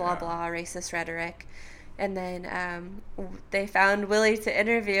same blah, blah, blah, racist rhetoric. And then they found Willie to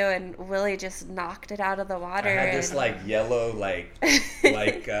interview, and Willie just knocked it out of the water. I had this yellow,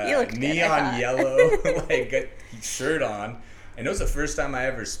 neon yellow shirt on. And it was the first time I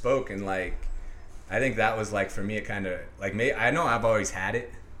ever spoke, and I think that was for me, it kind of I know I've always had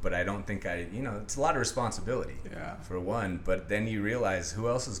it, but I don't think it's a lot of responsibility for one, but then you realize who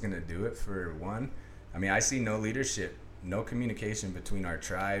else is going to do it for one. I mean, I see no leadership, no communication between our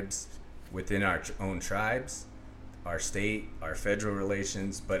tribes, within our own tribes, our state, our federal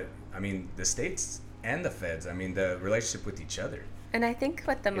relations, but I mean the states and the feds, I mean the relationship with each other. And I think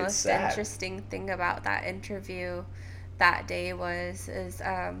what the most sad. Interesting thing about that interview that day is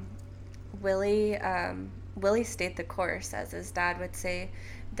Willie stayed the course, as his dad would say.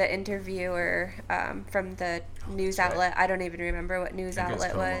 The interviewer from the news outlet, I don't even remember what news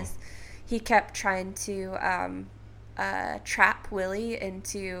outlet was, he kept trying to trap Willie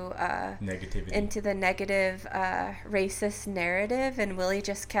into negativity, into the negative racist narrative, and Willie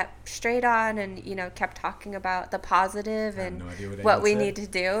just kept straight on and kept talking about the positive and what we need to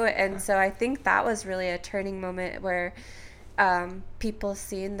do. And so I think that was really a turning moment where people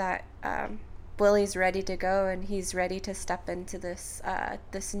seen that Willie's ready to go, and he's ready to step into this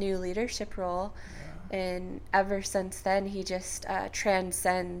new leadership role. And ever since then, he just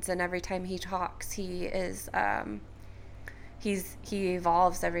transcends, and every time he talks, he is he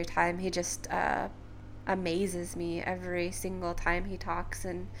evolves every time. He just amazes me every single time he talks,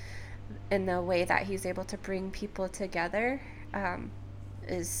 and in the way that he's able to bring people together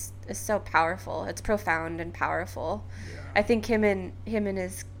is so powerful. It's profound and powerful. Yeah. I think him and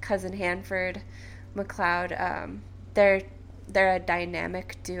his cousin Hanford McLeod, they're a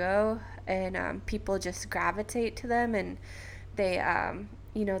dynamic duo, and people just gravitate to them, and they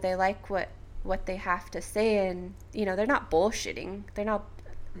they like what they have to say, and they're not bullshitting. They're not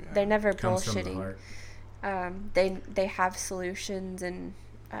they're never Comes from the bullshitting. heart. They have solutions, and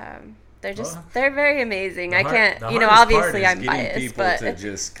they're just Well, they're very amazing. I The can't, hardest you know, part obviously is I'm getting biased, people but to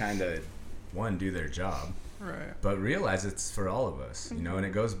just kind of do their job, Right. but realize it's for all of us, you know. And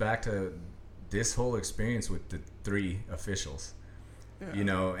it goes back to this whole experience with the 3 officials, you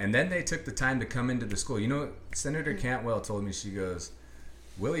know. And then they took the time to come into the school. You know, Senator Cantwell told me, she goes,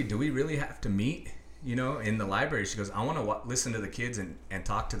 Willie, do we really have to meet, you know, in the library? She goes, I want to listen to the kids and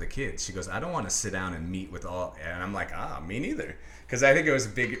talk to the kids. She goes, I don't want to sit down and meet with all. And I'm like, me neither. Because I think it was a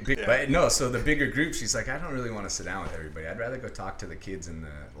big, but no, so the bigger group, she's like, I don't really want to sit down with everybody. I'd rather go talk to the kids in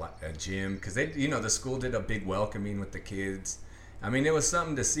the gym. Because they, you know, the school did a big welcoming with the kids. I mean, it was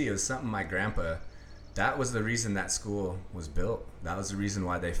something to see. It was something my grandpa, that was the reason that school was built. That was the reason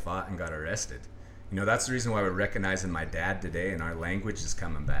why they fought and got arrested. You know, that's the reason why we're recognizing my dad today, and our language is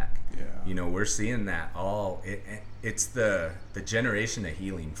coming back. Yeah. You know, we're seeing that all. It's the generation of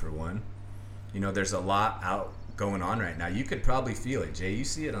healing, for one. You know, there's a lot out going on right now. You could probably feel it, Jay. You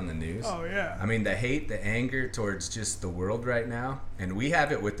see it on the news. Oh, yeah. I mean, the hate, the anger towards just the world right now, and we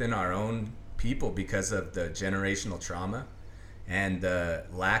have it within our own people because of the generational trauma and the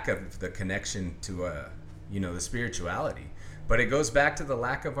lack of the connection to, you know, the spirituality. But it goes back to the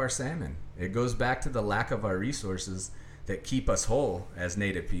lack of our salmon. It goes back to the lack of our resources that keep us whole as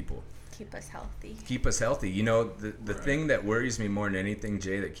Native people. keep us healthy. Keep us healthy. You know, the thing that worries me more than anything,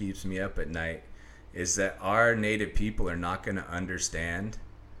 Jay, that keeps me up at night is that our Native people are not going to understand,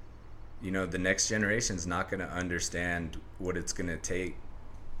 you know, the next generation's not going to understand what it's going to take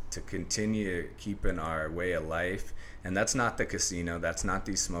to continue keeping our way of life. And that's not the casino. That's not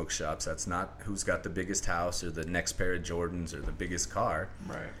these smoke shops. That's not who's got the biggest house or the next pair of Jordans or the biggest car.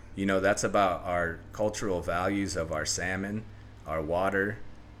 Right. You know, that's about our cultural values of our salmon, our water,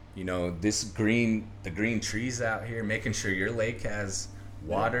 you know, the green trees out here, making sure your lake has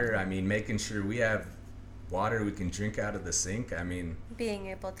water. I mean, making sure we have water we can drink out of the sink. I mean, being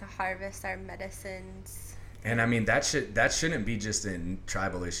able to harvest our medicines. and I mean, that shouldn't be just a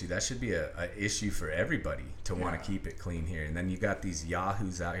tribal issue. That should be a issue for everybody to want to keep it clean here. And then you got these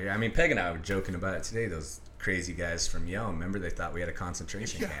yahoos out here. I mean, Peg and I were joking about it today. Those crazy guys from Yelm. Remember, they thought we had a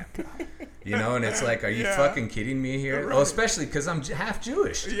concentration camp. You know, and it's like, are you fucking kidding me here? Right. Oh, especially because I'm half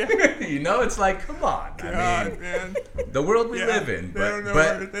Jewish. Yeah. You know, it's like, come on. God, I mean, man. the world we live in.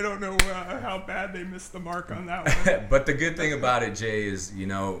 They don't know how bad they missed the mark on that one. But the good thing about it, Jay, is, you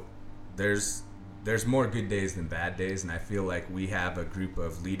know, there's more good days than bad days, and I feel like we have a group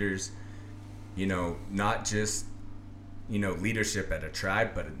of leaders, you know, not just, you know, leadership at a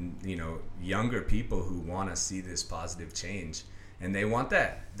tribe, but, you know, younger people who want to see this positive change, and they want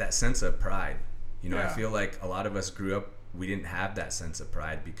that sense of pride. You know, I feel like a lot of us grew up, we didn't have that sense of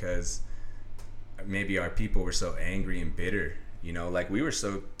pride because maybe our people were so angry and bitter. You know, like we were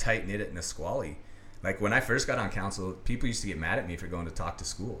so tight-knit at Nisqually. Like when I first got on council, people used to get mad at me for going to talk to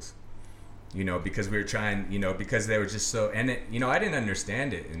schools. You know, because we were trying, you know, because they were just so, and it, you know, I didn't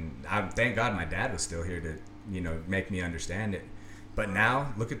understand it, and thank God my dad was still here to, you know, make me understand it. But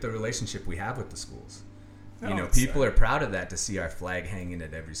now, look at the relationship we have with the schools. You know, people are proud of that, to see our flag hanging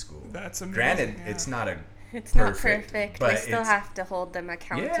at every school. That's amazing. Granted, it's not It's perfect, not perfect. but We still have to hold them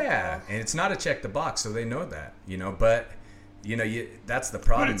accountable. yeah, and it's not a check the box, so they know that, you know, but, you know, that's the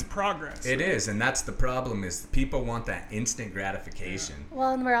problem. But it's progress. It is, and that's the problem, is people want that instant gratification.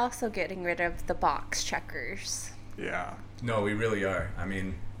 Well, and we're also getting rid of the box checkers. Yeah. No, we really are. I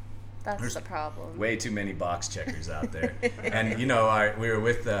mean, That's There's the problem. way too many box checkers out there. And, you know, we were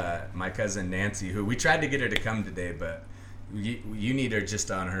with my cousin Nancy, who we tried to get her to come today, but you need her just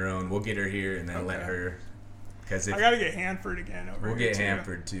on her own. We'll get her here and then let her, because I gotta get Hanford again over we'll here get too.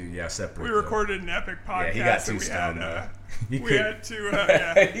 Hanford too. Yeah, separate. We recorded an epic podcast. Yeah, he got too and stoned. we had to.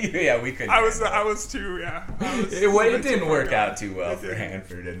 Yeah. Yeah, we couldn't. I was too. Yeah. It didn't work out too well for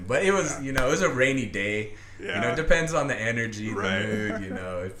Hanford, but it was, you know, it was a rainy day. Yeah. You know, it depends on the energy, Right. the mood. You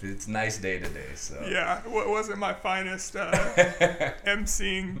know, if it's a nice day today, so Yeah, it wasn't my finest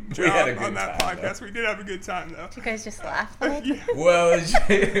emceeing We had a job good on that time, podcast. though. We did have a good time though. You guys just laugh the whole time? Yeah. Well,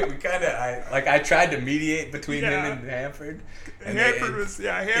 we kind of, I tried to mediate between Yeah. him and Hanford. And Hanford was it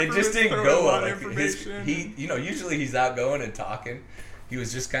just was didn't throwing go a lot well. of Like information. you know, usually he's outgoing and talking. He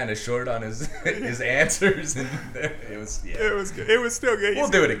was just kind of short on his answers, and it was It was good. It was still good. We'll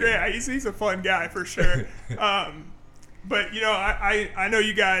do it again. Yeah, he's a fun guy for sure. But you know, I know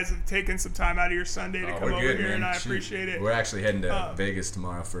you guys have taken some time out of your Sunday to come we're over good, here, man. and I Shoot. appreciate it. We're actually heading to Vegas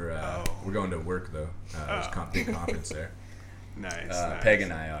tomorrow for. We're going to work though. There's a big conference there. Nice. Peg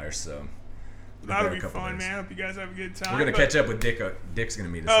and I are, so That'll be fun, man. Hope you guys have a good time. We're gonna catch up with Dick. Dick's gonna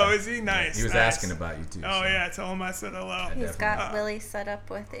meet us. Oh, is he? Nice. He was asking about you too. Oh, yeah. Tell him I said hello. He's got Willie set up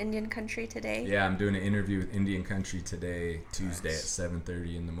with Indian Country today. Yeah, I'm doing an interview with Indian Country today, Tuesday at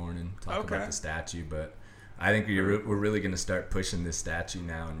 7:30 in the morning. Talk about the statue, but I think we're really gonna start pushing this statue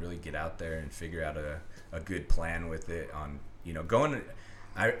now and really get out there and figure out a good plan with it. On going.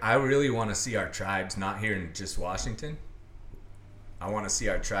 I really want to see our tribes not here in just Washington. I want to see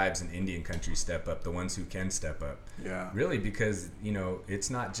our tribes in Indian Country step up, the ones who can step up. Yeah. Really, because,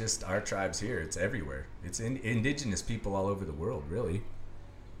 it's not just our tribes here. It's everywhere. It's indigenous people all over the world, really.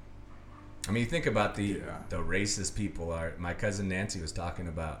 I mean, think about the racist people. My cousin Nancy was talking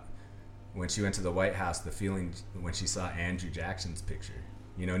about when she went to the White House, the feeling when she saw Andrew Jackson's picture.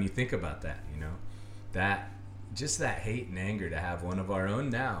 And you think about that, that just that hate and anger to have one of our own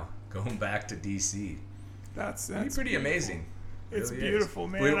now going back to D.C. That's pretty amazing. It's really beautiful,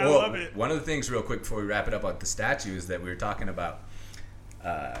 man. I love it. One of the things, real quick, before we wrap it up on the statue, is that we were talking about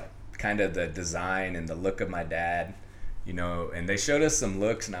kind of the design and the look of my dad, and they showed us some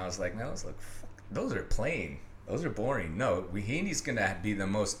looks, and I was like, man, those are plain. Those are boring. No, he's going to be the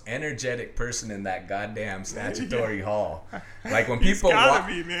most energetic person in that goddamn statutory hall. Like, when people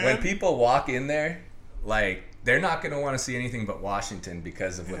walk in there, like, they're not going to want to see anything but Washington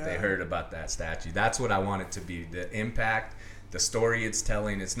because of what they heard about that statue. That's what I want it to be, the impact, the story it's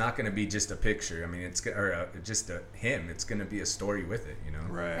telling. It's not going to be just a picture. I mean, just him. It's going to be a story with it,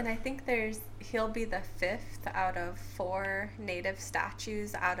 Right. And I think he'll be the 5th out of 4 Native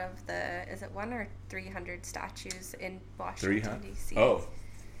statues out of is it 1 or 300 statues in Washington, D.C.? Oh,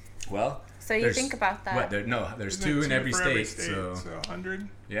 well. So you think about that. There's 2 in every state. So 100?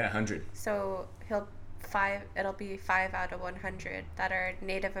 Yeah, 100. So it'll be 5 out of 100 that are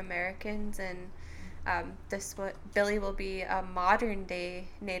Native Americans, and Billy will be a modern day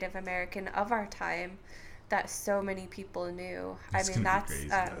Native American of our time that so many people knew. That's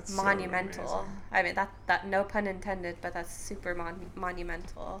monumental. So I mean, that no pun intended, but that's super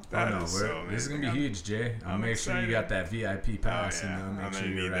monumental. This is gonna be huge, Jay. I'll make sure you got that VIP pass. Make sure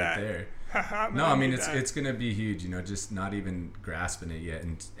you're right there. No, I mean it's gonna be huge. Just not even grasping it yet,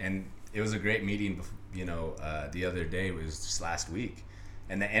 and it was a great meeting. The other day was just last week.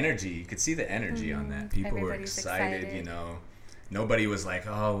 And the energy, you could see the energy on that. People were excited, Nobody was like,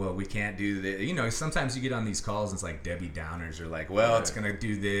 oh, well, we can't do this. Sometimes you get on these calls and it's like Debbie Downers are like, well, it's going to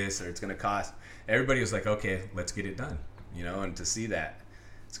do this or it's going to cost. Everybody was like, okay, let's get it done. And to see that,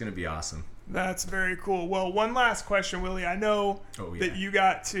 it's going to be awesome. That's very cool. Well, one last question, Willie. I know that we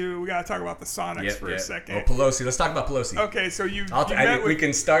got to talk about the Sonics for a second. Oh, Pelosi. Let's talk about Pelosi. Okay, so we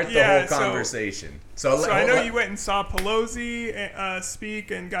can start the whole conversation. So I know you went and saw Pelosi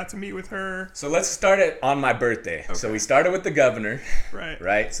speak and got to meet with her. So let's start it on my birthday. Okay. So we started with the governor.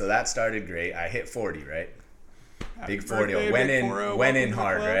 Right. So that started great. I hit 40, right? Happy big 40. Birthday, went in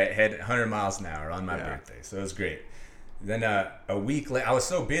hard, right? Hit 100 miles an hour on my birthday. So it was great. Then a week later, I was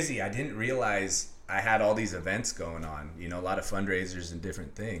so busy, I didn't realize I had all these events going on. A lot of fundraisers and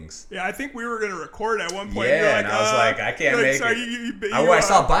different things. Yeah, I think we were going to record at one point. Yeah, and I was like, I can't make it. I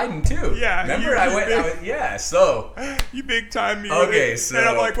saw Biden too. Yeah. Remember, so. You big time me. Okay, so. And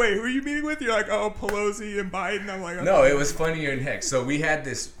I'm like, wait, who are you meeting with? You're like, oh, Pelosi and Biden. I'm like, okay. No, it was funnier than heck. So we had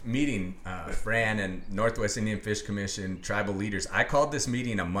this meeting, Fran and Northwest Indian Fish Commission, tribal leaders. I called this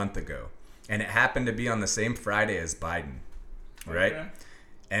meeting a month ago. And it happened to be on the same Friday as Biden, right? Okay.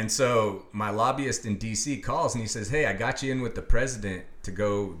 And so my lobbyist in D.C. calls and he says, hey, I got you in with the president to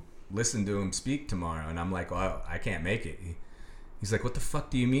go listen to him speak tomorrow. And I'm like, well, I can't make it. He's like, what the fuck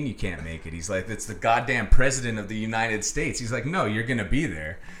do you mean you can't make it? He's like, it's the goddamn president of the United States. He's like, no, you're going to be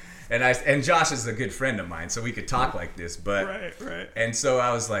there. And Josh is a good friend of mine, so we could talk like this. But right. And so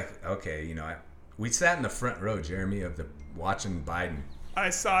I was like, okay, we sat in the front row, Jeremy, of watching Biden. I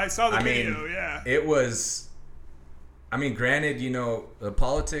saw the video, yeah. It was, granted, the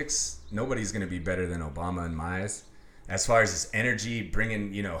politics, nobody's going to be better than Obama in my eyes. As far as his energy,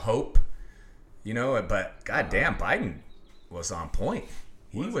 bringing, hope, but goddamn, Biden was on point.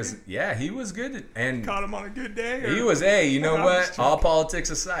 He was good. And caught him on a good day? He was, what? All politics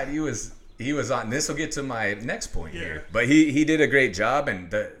aside, he was on, this will get to my next point here. But he did a great job,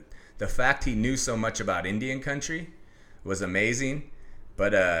 and the fact he knew so much about Indian country was amazing.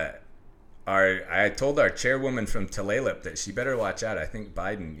 But I told our chairwoman from Tulalip that she better watch out. I think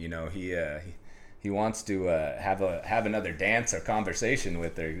Biden, he wants to have another dance or conversation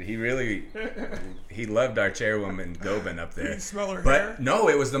with her. He loved our chairwoman Gobin up there. Did you smell her but hair? No,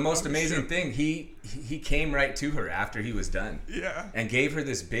 it was the most amazing thing. He came right to her after he was done. Yeah. And gave her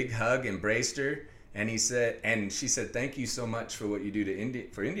this big hug, embraced her, and she said, "Thank you so much for what you do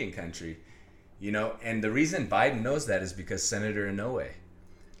for Indian country." You know, and the reason Biden knows that is because Senator Inouye.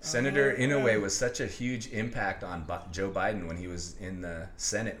 Senator Inouye was such a huge impact on Joe Biden when he was in the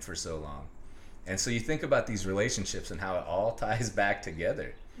Senate for so long. And so you think about these relationships and how it all ties back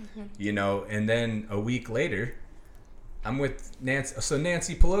together, you know, and then a week later, I'm with Nancy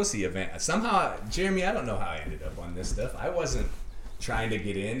Pelosi event. Somehow, Jeremy, I don't know how I ended up on this stuff. I wasn't trying to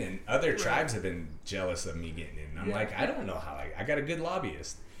get in, and other tribes have been jealous of me getting in. I'm like, I don't know how I got a good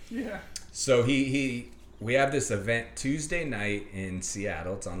lobbyist. Yeah. So we have this event Tuesday night in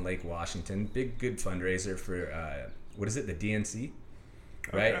Seattle. It's on Lake Washington. Big, good fundraiser for, what is it, the DNC?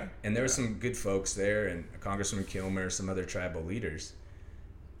 Right? Okay. And there were some good folks there, and Congressman Kilmer, some other tribal leaders.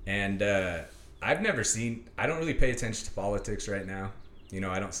 And I don't really pay attention to politics right now. You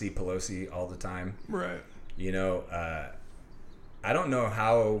know, I don't see Pelosi all the time. Right. You know, I don't know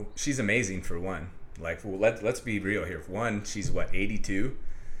how, she's amazing for one. Like, well, let's be real here. For one, she's 82?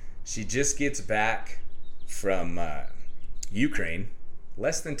 She just gets back from Ukraine,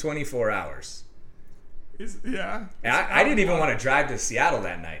 less than 24 hours. I didn't even want to drive to Seattle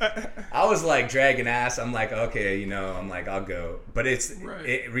that night. I was like dragging ass. I'm like, okay, you know, I'm like, I'll go. But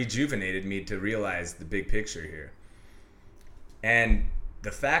it rejuvenated me to realize the big picture here. And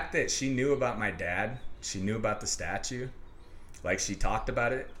the fact that she knew about my dad, she knew about the statue, like she talked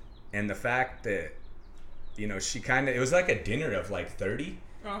about it. And the fact that, you know, it was like a dinner of like 30.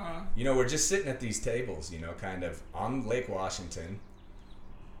 You know, we're just sitting at these tables, you know, kind of on Lake Washington.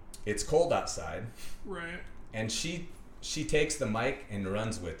 It's cold outside. Right. And she takes the mic and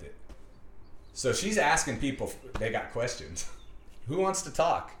runs with it. So she's asking people, they got questions. Who wants to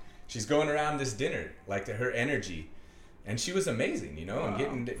talk? She's going around this dinner, like her energy. And she was amazing, you know,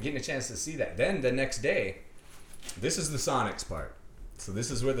 and getting a chance to see that. Then the next day, this is the Sonics part. So this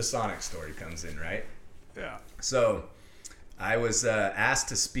is where the Sonic story comes in, right? Yeah. So I was asked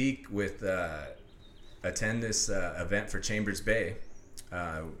to speak attend this event for Chambers Bay.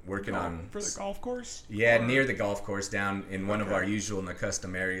 Working on for the golf course. Yeah, near the golf course, down in one of our usual and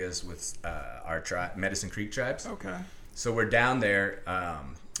custom areas with our Medicine Creek tribes. Okay. So we're down there.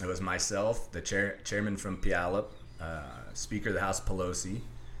 It was myself, the chairman from Puyallup, Speaker of the House Pelosi,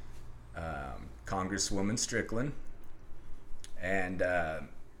 Congresswoman Strickland, and a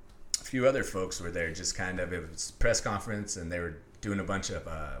few other folks were there. Just kind of, it was a press conference, and they were doing a bunch of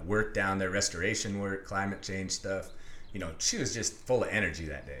work down there, restoration work, climate change stuff. You know, she was just full of energy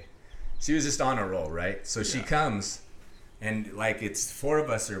that day. She was just on a roll, right? So she comes, and like it's 4 of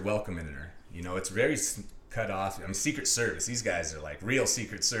us are welcoming her. You know, it's very cut off. I mean, Secret Service. These guys are like real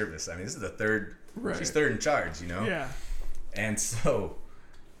Secret Service. I mean, this is the third. Right. She's third in charge. You know. Yeah. And so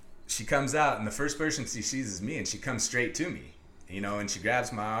she comes out, and the first person she sees is me, and she comes straight to me. You know, and she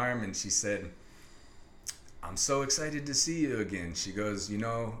grabs my arm, and she said, "I'm so excited to see you again." She goes, "You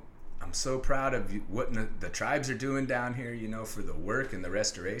know, I'm so proud of you, what the tribes are doing down here, you know, for the work and the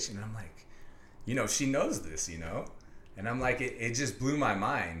restoration." And I'm like, you know, she knows this, you know? And I'm like, it just blew my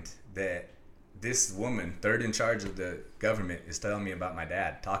mind that this woman, third in charge of the government, is telling me about my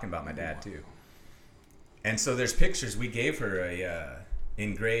dad, talking about my dad too. And so there's pictures. We gave her a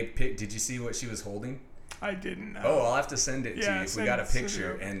engraved pic. Did you see what she was holding? I didn't know. Oh, I'll have to send it to you if we got a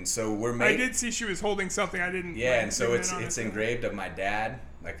picture. And so I did see she was holding something. I didn't. Yeah, and so it's engraved of my dad.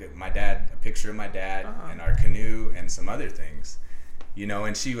 Like my dad, a picture of my dad and our canoe and some other things, you know,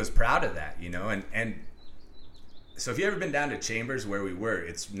 and she was proud of that, you know, and so if you ever been down to Chambers where we were,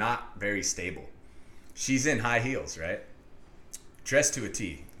 it's not very stable. She's in high heels, right? Dressed to a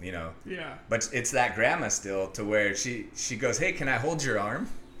T, you know. Yeah. But it's that grandma still to where she goes, "Hey, can I hold your arm?"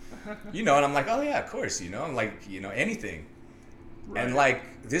 You know, and I'm like, "Oh yeah, of course," you know, I'm like, you know, anything. Right. And like,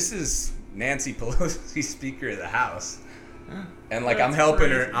 this is Nancy Pelosi, Speaker of the House. And like I'm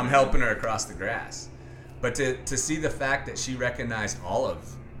helping her across the grass. But to see the fact that she recognized all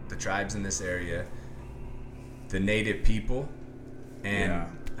of the tribes in this area, the native people, and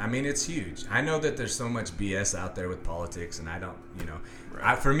I mean, it's huge. I know that there's so much BS out there with politics, and I don't, you know,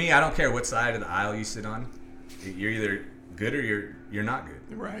 for me, I don't care what side of the aisle you sit on. You're either good or you're not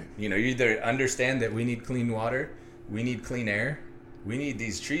good. Right. You know, you either understand that we need clean water, we need clean air, we need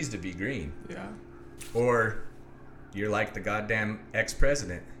these trees to be green. Yeah. Or you're like the goddamn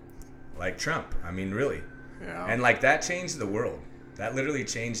ex-president, like Trump. I mean, really. Yeah. And like that changed the world. That literally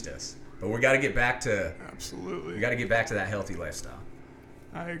changed us. But we got to get back to. Absolutely. We got to get back to that healthy lifestyle.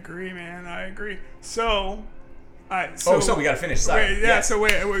 I agree, man. I agree. So we got to finish. Sorry. Wait, yeah.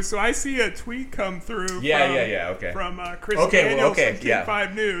 Yes. So I see a tweet come through. Okay. From Chris Daniels from King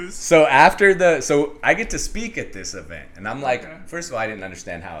 5 News. So so I get to speak at this event, and I'm like, first of all, I didn't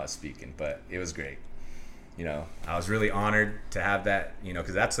understand how I was speaking, but it was great. you know, I was really honored to have that, you know,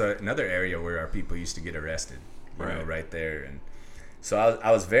 because that's another area where our people used to get arrested, you know, right there. And so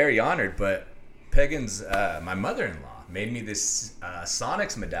I was very honored. But Pegan's, my mother-in-law, made me this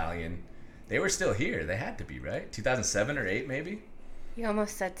Sonics medallion. They were still here. They had to be, right? 2007 or 8 maybe? You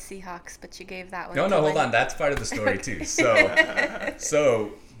almost said Seahawks, but you gave that one. No, hold on. That's part of the story too. So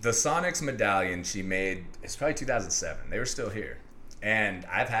the Sonics medallion she made, it's probably 2007. They were still here. And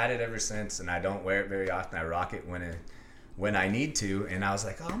I've had it ever since, and I don't wear it very often. I rock it when I need to. And I was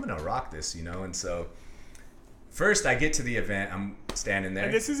like, oh, I'm going to rock this, you know? And so first I get to the event. I'm standing there.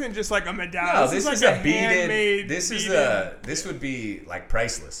 And this isn't just like a medallion. No, this is like a handmade this would be like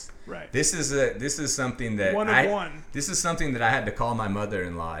priceless. Right. This is something that one. This is something that I had to call my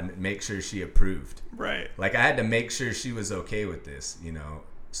mother-in-law and make sure she approved. Right. Like I had to make sure she was okay with this, you know.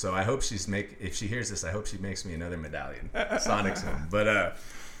 So I hope if she hears this, I hope she makes me another medallion, Sonics one. But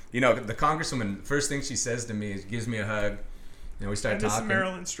you know, the congresswoman, first thing she says to me is gives me a hug. You know, we start and talking. This is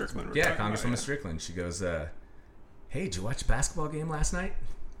Marilyn Strickland. Yeah, Congresswoman Strickland. She goes, "Hey, did you watch the basketball game last night?"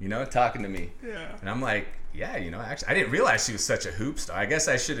 You know, talking to me. Yeah. And I'm like, yeah, you know, actually, I didn't realize she was such a hoop star. I guess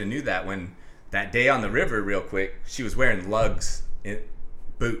I should have knew that when that day on the river, real quick, she was wearing lugs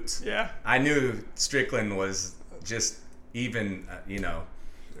boots. Yeah. I knew Strickland was just even, you know.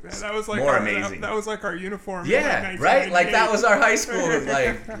 Man, that was like more amazing. That was like our uniform. Yeah, right? Like that was our high school,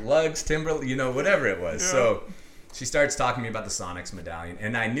 like lugs, timber, you know, whatever it was. Yeah. So she starts talking to me about the Sonics medallion,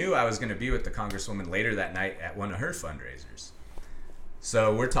 and I knew I was going to be with the congresswoman later that night at one of her fundraisers.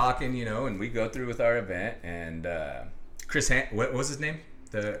 So we're talking, you know, and we go through with our event, and Chris, what was his name?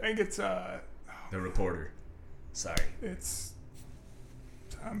 I think it's the reporter. Sorry,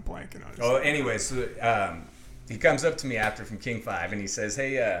 I'm blanking on it. Oh, anyway, so he comes up to me after from King 5 and he says,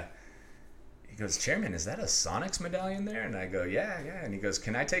 hey, he goes, Chairman, is that a Sonics medallion there? And I go, yeah. And he goes,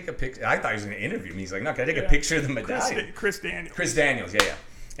 can I take a picture? I thought he was going to interview me. He's like, no, can I take a picture of the medallion? Chris Daniels. Chris Daniels, yeah.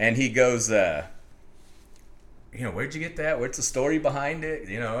 And he goes, you know, where'd you get that? What's the story behind it?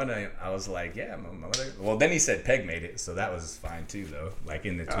 You know, and I was like, yeah, my mother. Well, then he said Peg made it, so that was fine too, though. Like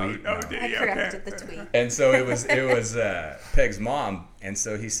in the tweet. I corrected the tweet. And so it was Peg's mom, and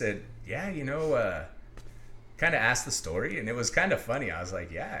so he said, yeah, you know, kind of asked the story, and it was kind of funny. I was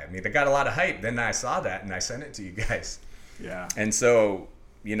like, yeah, I mean, they got a lot of hype. Then I saw that, and I sent it to you guys. Yeah. And so,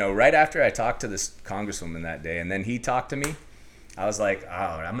 you know, right after I talked to this congresswoman that day, and then he talked to me, I was like, oh,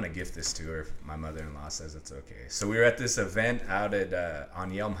 I'm going to gift this to her if my mother-in-law says it's okay. So we were at this event out at on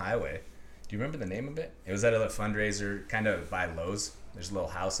Yelm Highway. Do you remember the name of it? It was at a fundraiser kind of by Lowe's. There's a little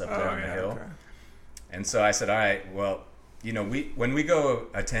house up there on the hill. Okay. And so I said, all right, well, you know, when we go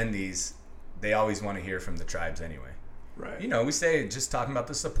attend these, they always want to hear from the tribes anyway. Right. You know, we say just talking about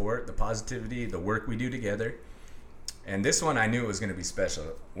the support, the positivity, the work we do together. And this one I knew it was going to be special.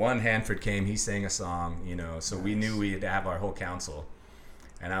 One, Hanford came, he sang a song, you know, so we knew we'd have our whole council.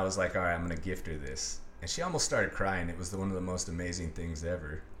 And I was like, all right, I'm going to gift her this. And she almost started crying. It was one of the most amazing things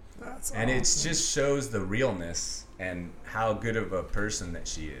ever. That's and awesome. It just shows the realness and how good of a person that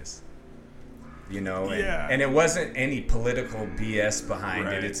she is. You know, and it wasn't any political BS behind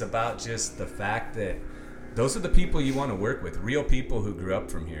it. It's about just the fact that those are the people you want to work with, real people who grew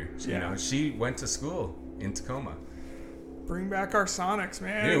up from here. You know, she went to school in Tacoma. Bring back our Sonics,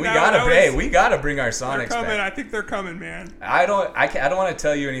 man. Dude, we gotta bring our Sonics back. I think they're coming, man. I don't want to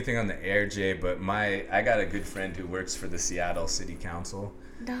tell you anything on the air, Jay, but I got a good friend who works for the Seattle City Council.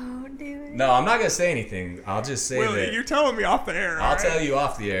 Don't do it. No, I'm not gonna say anything. I'll just say that you're telling me off the air. I'll tell you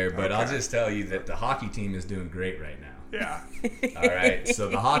off the air, but I'll just tell you that the hockey team is doing great right now. Yeah. All right. So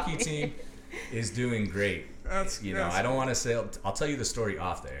the hockey team is doing great. I don't want to say. I'll tell you the story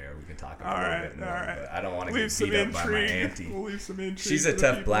off the air. We can talk about it a little bit more. But I don't want to get beat up by my auntie. We'll leave some intrigue. She's a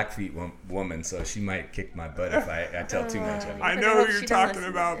tough Blackfeet woman, so she might kick my butt if I tell too much of it. I know who you're talking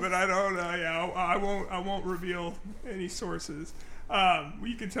about, but I don't. I won't reveal any sources.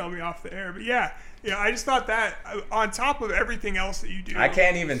 You can tell me off the air, but yeah. I just thought that on top of everything else that you do, I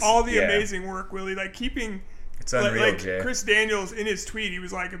can't even all the amazing work, Willie, like keeping. It's unreal, like Jay. Chris Daniels in his tweet, he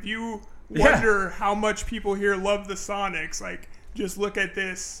was like, if you wonder how much people here love the Sonics, like just look at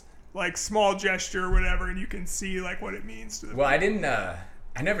this like small gesture or whatever, and you can see like what it means to them. Well, I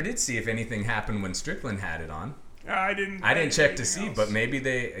never did see if anything happened when Strickland had it on. I didn't check to see, but maybe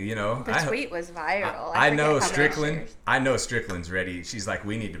they, you know. The tweet was viral. I know Strickland. I know Strickland's ready. She's like,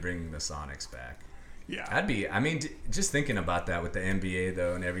 we need to bring the Sonics back. Yeah. Just thinking about that with the NBA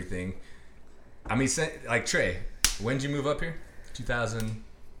though and everything. I mean, like Trey, when did you move up here?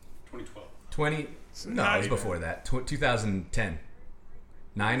 2012. No, it was before that. 2010.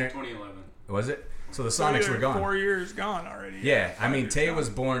 2011. Was it? So the Sonics were gone. 4 years gone already. Yeah, I mean, Tay was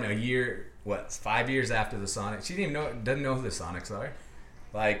born a year what, 5 years after the Sonics. She doesn't know who the Sonics are.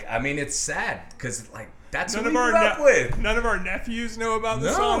 Like, I mean, it's sad because like that's what we grew up with. None of our nephews know about the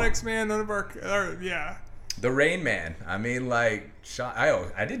Sonics, man. None of our The Rain Man. I mean, like,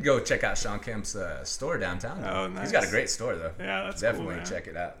 I did go check out Sean Kemp's store downtown. Oh, nice. He's got a great store, though. Yeah, that's definitely cool, check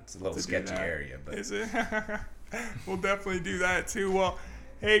it out. It's a little sketchy area, but is it? We'll definitely do that too. Well,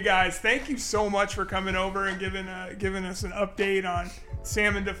 hey guys, thank you so much for coming over and giving us an update on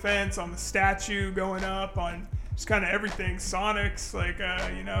Salmon Defense, on the statue going up, on just kind of everything Sonics, like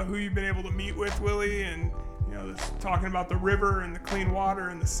who you've been able to meet with, Willie, and just talking about the river and the clean water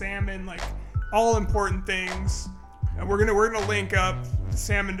and the salmon, like all important things. And we're gonna link up the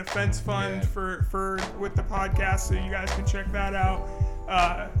Salmon Defense Fund for with the podcast, so you guys can check that out.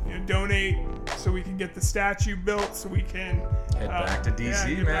 Donate so we can get the statue built, so we can head back to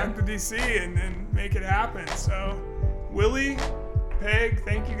DC, man. Back to DC and make it happen. So, Willie, Peg,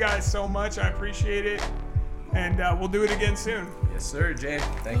 thank you guys so much. I appreciate it, and we'll do it again soon. Yes, sir, Jay.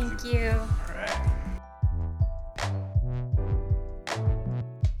 Thank you. Thank you. All right.